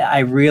 but I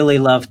really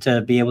love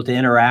to be able to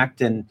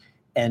interact and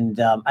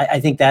I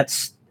think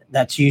that's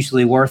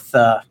usually worth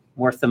the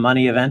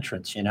money of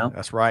entrance,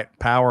 That's right.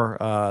 Power,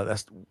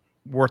 that's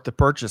worth the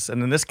purchase.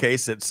 And in this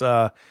case, it's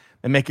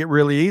they make it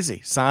really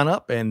easy. Sign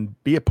up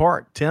and be a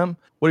part. Tim,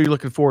 what are you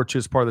looking forward to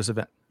as part of this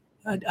event?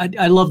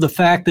 I love the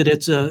fact that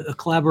it's a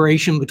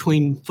collaboration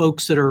between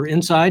folks that are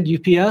inside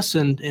UPS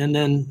and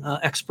then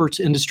experts,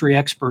 industry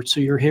experts.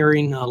 So you're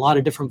hearing a lot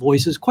of different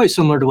voices, quite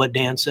similar to what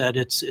Dan said.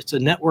 It's a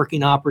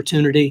networking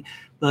opportunity,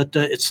 but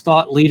it's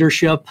thought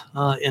leadership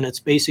in its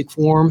basic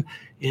form.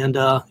 And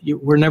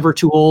we're never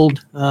too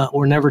old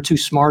or never too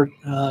smart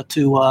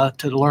to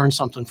learn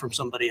something from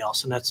somebody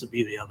else. And that's the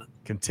beauty of it.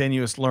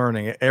 Continuous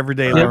learning,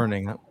 everyday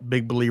learning.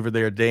 Big believer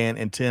there, Dan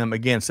and Tim.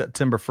 Again,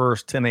 September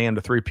 1st, 10 a.m.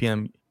 to 3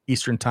 p.m.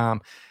 Eastern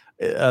time.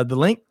 The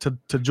link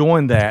to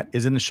join that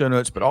is in the show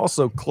notes, but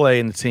also Clay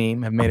and the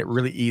team have made it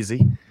really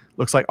easy.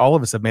 Looks like all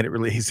of us have made it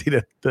really easy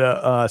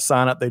to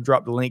sign up. They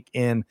dropped the link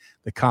in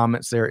the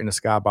comments there in the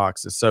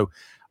skyboxes. So,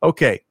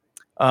 okay.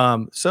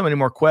 So many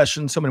more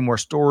questions, so many more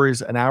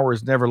stories. An hour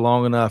is never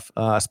long enough,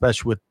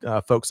 especially with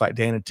folks like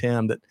Dan and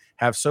Tim that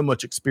have so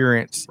much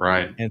experience,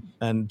 right,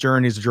 and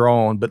journeys to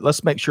draw on. But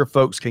let's make sure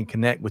folks can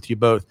connect with you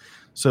both.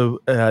 So,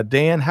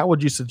 Dan, how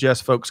would you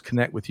suggest folks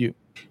connect with you?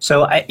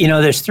 So,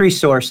 there's three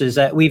sources.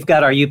 We've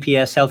got our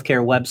UPS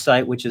Healthcare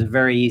website, which is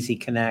very easy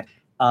connect.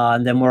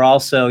 And then we're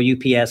also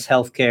UPS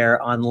Healthcare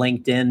on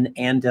LinkedIn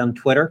and on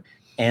Twitter.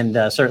 And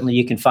certainly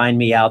you can find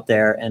me out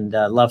there, and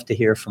love to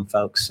hear from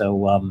folks.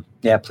 So,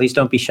 please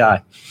don't be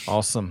shy.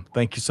 Awesome.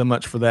 Thank you so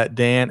much for that,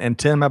 Dan. And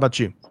Tim, how about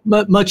you?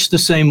 But much the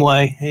same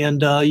way.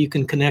 And you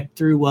can connect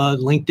through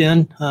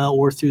LinkedIn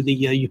or through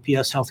the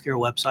UPS Healthcare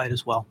website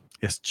as well.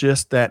 It's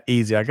just that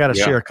easy. I got to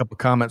share a couple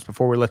comments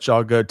before we let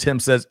y'all go.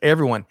 Tim says,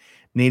 everyone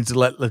needs to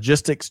let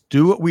logistics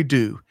do what we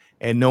do,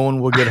 and no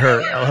one will get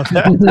hurt. I love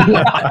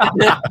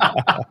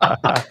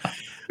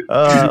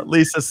that.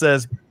 Lisa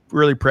says,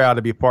 really proud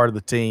to be part of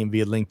the team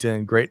via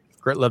LinkedIn. Great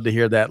love to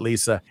hear that,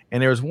 Lisa.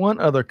 And there was one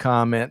other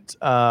comment.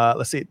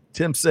 Let's see.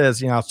 Tim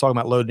says, I was talking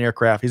about loading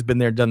aircraft. He's been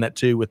there and done that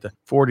too with the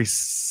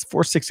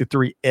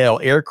 463L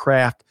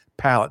aircraft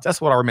pallets.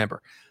 That's what I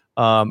remember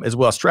as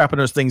well, strapping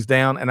those things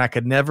down. And I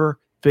could never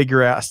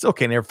figure out, I still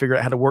can't ever figure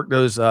out how to work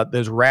those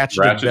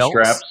ratchet belts.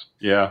 Straps.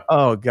 Yeah.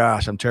 Oh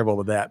gosh, I'm terrible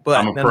with that. But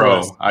I'm a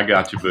pro. I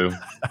got you, boo.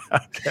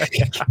 Okay.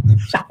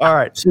 All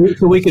right.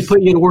 So we could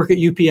put you to work at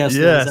UPS. Yes. Is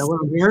that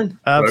what I'm hearing?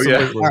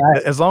 Absolutely. Oh,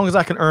 yeah. As long as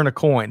I can earn a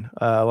coin,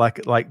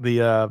 like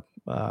the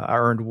I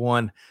earned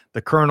one.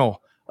 The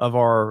colonel of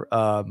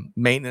our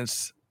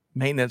maintenance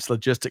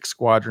logistics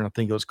squadron, I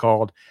think it was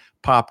called,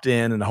 popped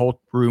in, and the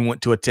whole room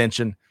went to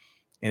attention.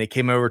 And he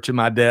came over to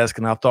my desk,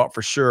 and I thought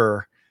for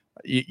sure,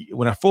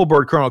 when a full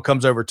bird colonel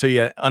comes over to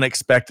you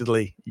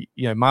unexpectedly,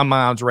 my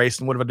mind's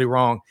racing. What if I do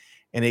wrong?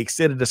 And he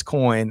extended this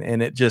coin,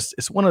 and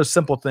it's one of those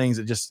simple things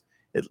that just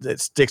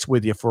it sticks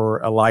with you for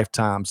a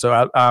lifetime.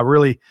 So I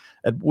really,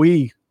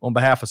 we on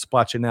behalf of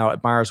Supply Chain Now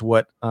admires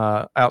what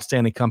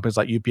outstanding companies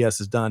like UPS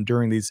has done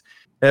during these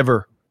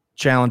ever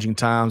challenging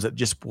times that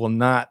just will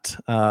not,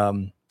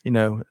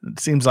 it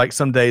seems like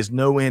some days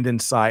no end in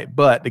sight.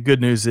 But the good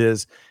news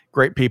is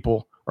great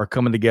people are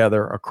coming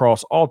together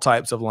across all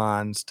types of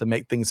lines to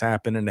make things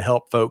happen and to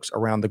help folks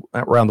around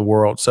the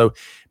world. So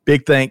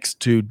big thanks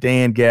to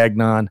Dan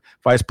Gagnon,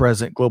 Vice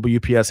President, Global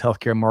UPS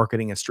Healthcare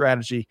Marketing and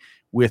Strategy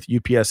with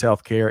UPS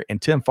Healthcare,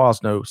 and Tim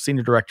Fosno,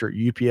 Senior Director,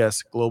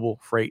 UPS Global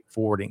Freight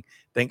Forwarding.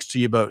 Thanks to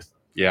you both.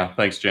 Yeah,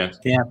 thanks, Jen.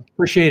 Yeah,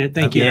 appreciate it.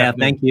 Thank you. Yeah,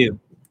 thank you.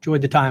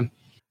 Enjoyed the time.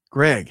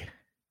 Greg,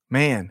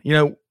 man,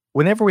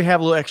 whenever we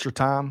have a little extra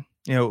time,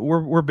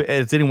 we're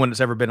as anyone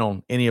that's ever been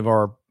on any of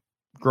our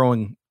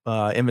growing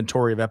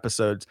inventory of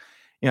episodes,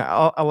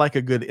 I like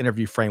a good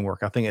interview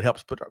framework. I think it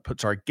helps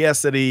puts our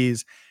guests at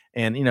ease,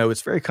 and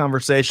it's very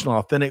conversational,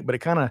 authentic, but it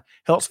kind of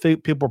helps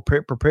people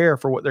prepare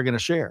for what they're going to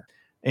share.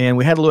 And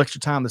we had a little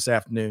extra time this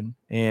afternoon,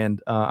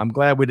 and I'm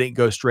glad we didn't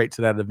go straight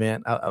to that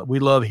event. We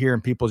love hearing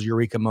people's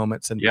eureka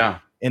moments, and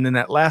in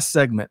that last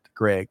segment,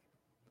 Greg,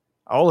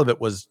 all of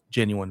it was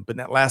genuine, but in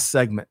that last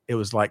segment, it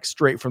was like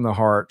straight from the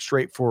heart,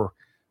 straight for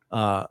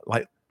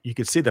like. You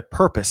could see the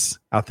purpose,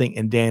 I think,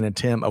 in Dan and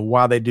Tim of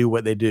why they do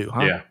what they do.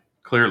 Huh? Yeah,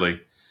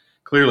 clearly.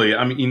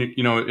 I mean,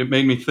 it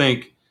made me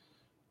think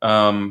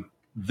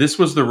this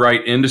was the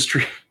right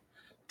industry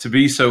to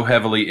be so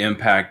heavily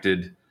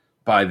impacted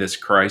by this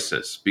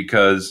crisis,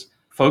 because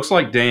folks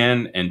like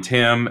Dan and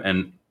Tim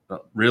and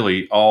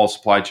really all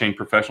supply chain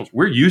professionals,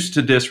 we're used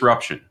to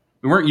disruption.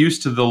 We weren't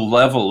used to the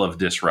level of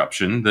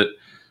disruption that,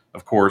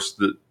 of course,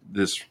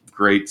 this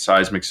great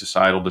seismic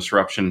societal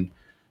disruption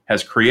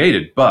has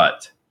created.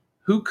 But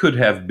who could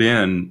have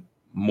been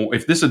more,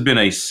 if this had been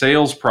a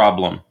sales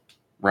problem,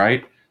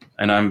 right?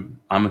 And I'm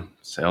a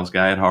sales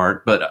guy at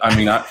heart, but I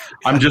mean,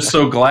 I'm just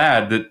so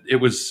glad that it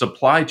was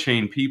supply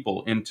chain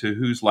people into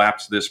whose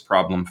laps this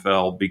problem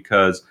fell,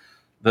 because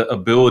the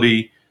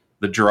ability,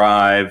 the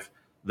drive,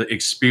 the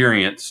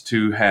experience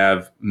to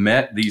have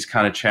met these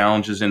kind of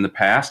challenges in the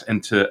past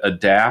and to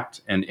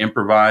adapt and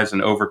improvise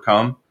and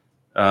overcome,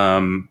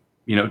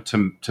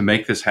 to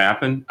make this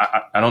happen.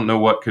 I don't know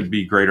what could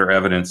be greater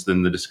evidence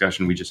than the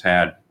discussion we just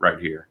had right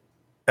here.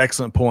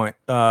 Excellent point.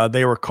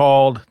 They were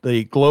called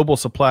the Global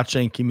Supply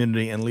Chain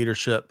Community and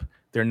Leadership.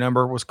 Their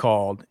number was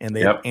called, and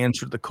they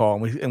answered the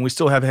call. And we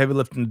still have heavy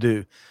lifting to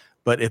do.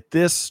 But if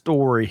this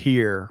story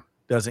here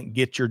doesn't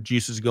get your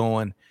juices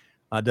going,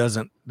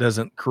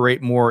 doesn't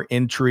create more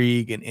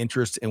intrigue and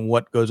interest in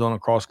what goes on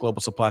across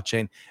global supply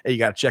chain, hey, you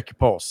got to check your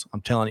pulse.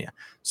 I'm telling you.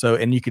 So,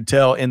 and you can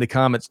tell in the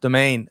comments,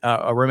 Remain,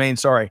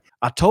 sorry.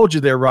 I told you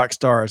they're rock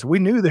stars. We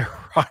knew they were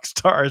rock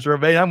stars,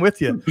 Remain. I'm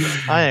with you.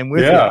 I am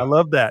with you. I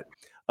love that.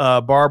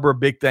 Barbara,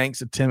 big thanks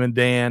to Tim and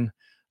Dan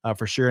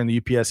for sharing the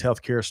UPS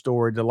healthcare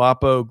story.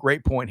 Delapo,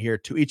 great point here.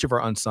 To each of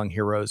our unsung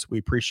heroes, we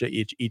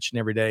appreciate each and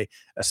every day,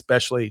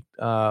 especially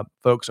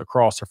folks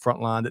across the front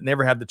line that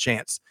never had the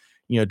chance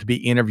to be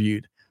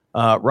interviewed.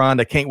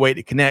 Rhonda, can't wait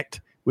to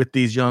connect with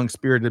these young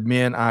spirited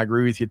men. I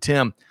agree with you,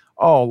 Tim.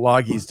 All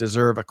loggies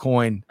deserve a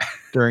coin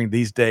during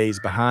these days.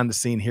 Behind the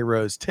scene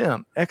heroes.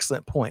 Tim,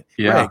 excellent point.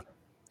 Yeah. Greg,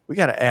 we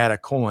got to add a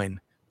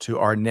coin to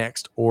our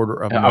next order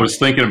of money. I was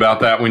thinking about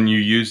that when you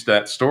used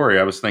that story.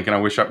 I was thinking, I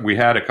wish we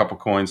had a couple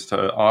coins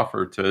to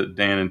offer to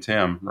Dan and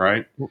Tim,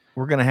 right?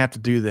 We're going to have to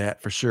do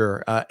that for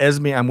sure.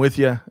 Esme, I'm with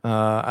you.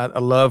 I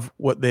love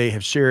what they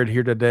have shared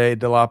here today.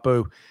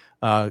 Delapo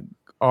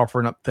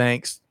offering up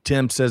thanks.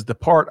 Tim says, the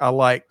part I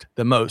liked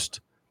the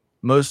most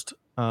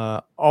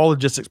all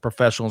logistics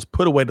professionals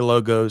put away the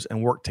logos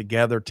and work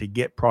together to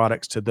get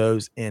products to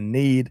those in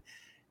need.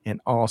 An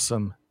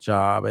awesome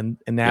job. And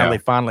Natalie,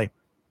 finally,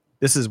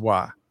 this is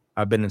why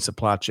I've been in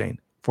supply chain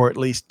for at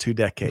least 2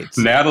 decades.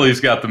 Natalie's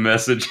got the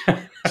message.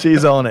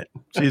 She's on it.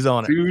 2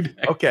 decades.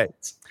 Okay.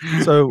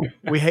 So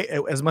we hate,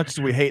 as much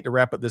as we hate to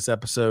wrap up this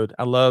episode,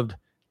 I loved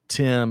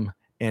Tim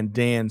and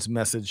Dan's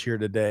message here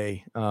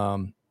today.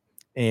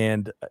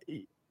 And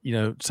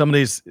some of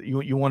these,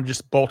 you want to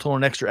just bolt on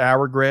an extra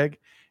hour, Greg,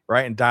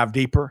 right? And dive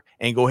deeper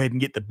and go ahead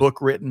and get the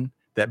book written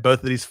that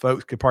both of these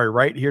folks could probably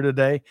write here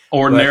today.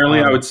 Ordinarily,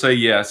 I would say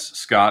yes,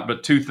 Scott,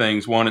 but 2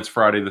 things. 1, it's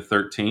Friday the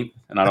 13th,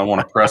 and I don't want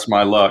to press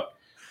my luck.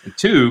 And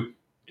 2,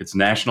 it's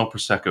National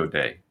Prosecco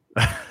Day.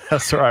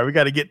 That's all right. We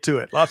got to get to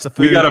it. Lots of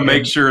food. We got to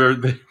make sure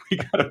that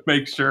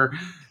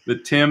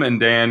Tim and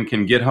Dan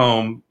can get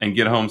home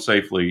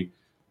safely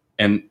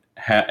and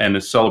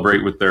to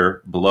celebrate with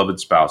their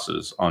beloved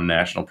spouses on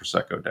National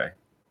Prosecco Day.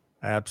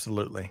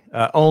 Absolutely.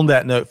 On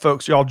that note,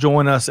 folks, y'all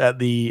join us at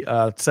the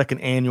second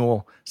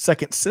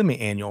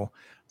semi-annual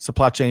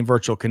Supply Chain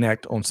Virtual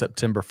Connect on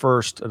September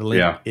 1st. The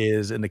link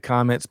is in the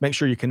comments. Make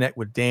sure you connect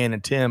with Dan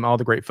and Tim, all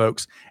the great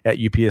folks at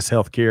UPS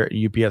Healthcare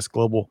and UPS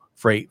Global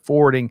Freight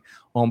Forwarding,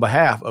 on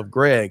behalf of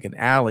Greg and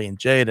Allie and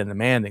Jade and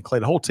Amanda and Clay,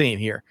 the whole team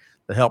here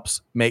that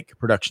helps make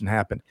production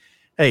happen.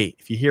 Hey,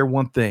 if you hear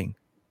one thing,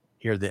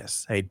 hear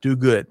this. Hey, do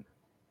good.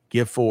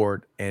 Give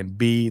forward and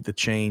be the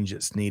change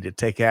that's needed.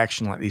 Take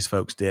action like these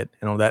folks did.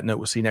 And on that note,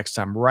 we'll see you next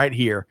time right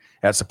here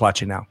at Supply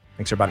Chain Now.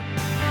 Thanks, everybody.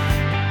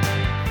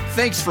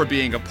 Thanks for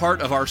being a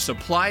part of our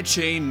Supply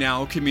Chain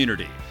Now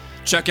community.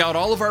 Check out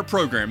all of our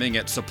programming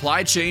at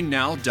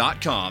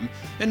supplychainnow.com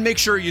and make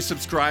sure you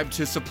subscribe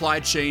to Supply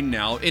Chain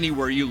Now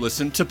anywhere you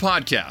listen to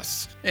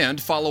podcasts.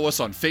 And follow us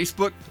on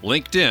Facebook,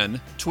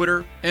 LinkedIn,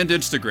 Twitter, and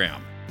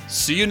Instagram.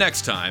 See you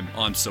next time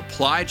on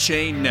Supply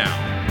Chain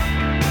Now.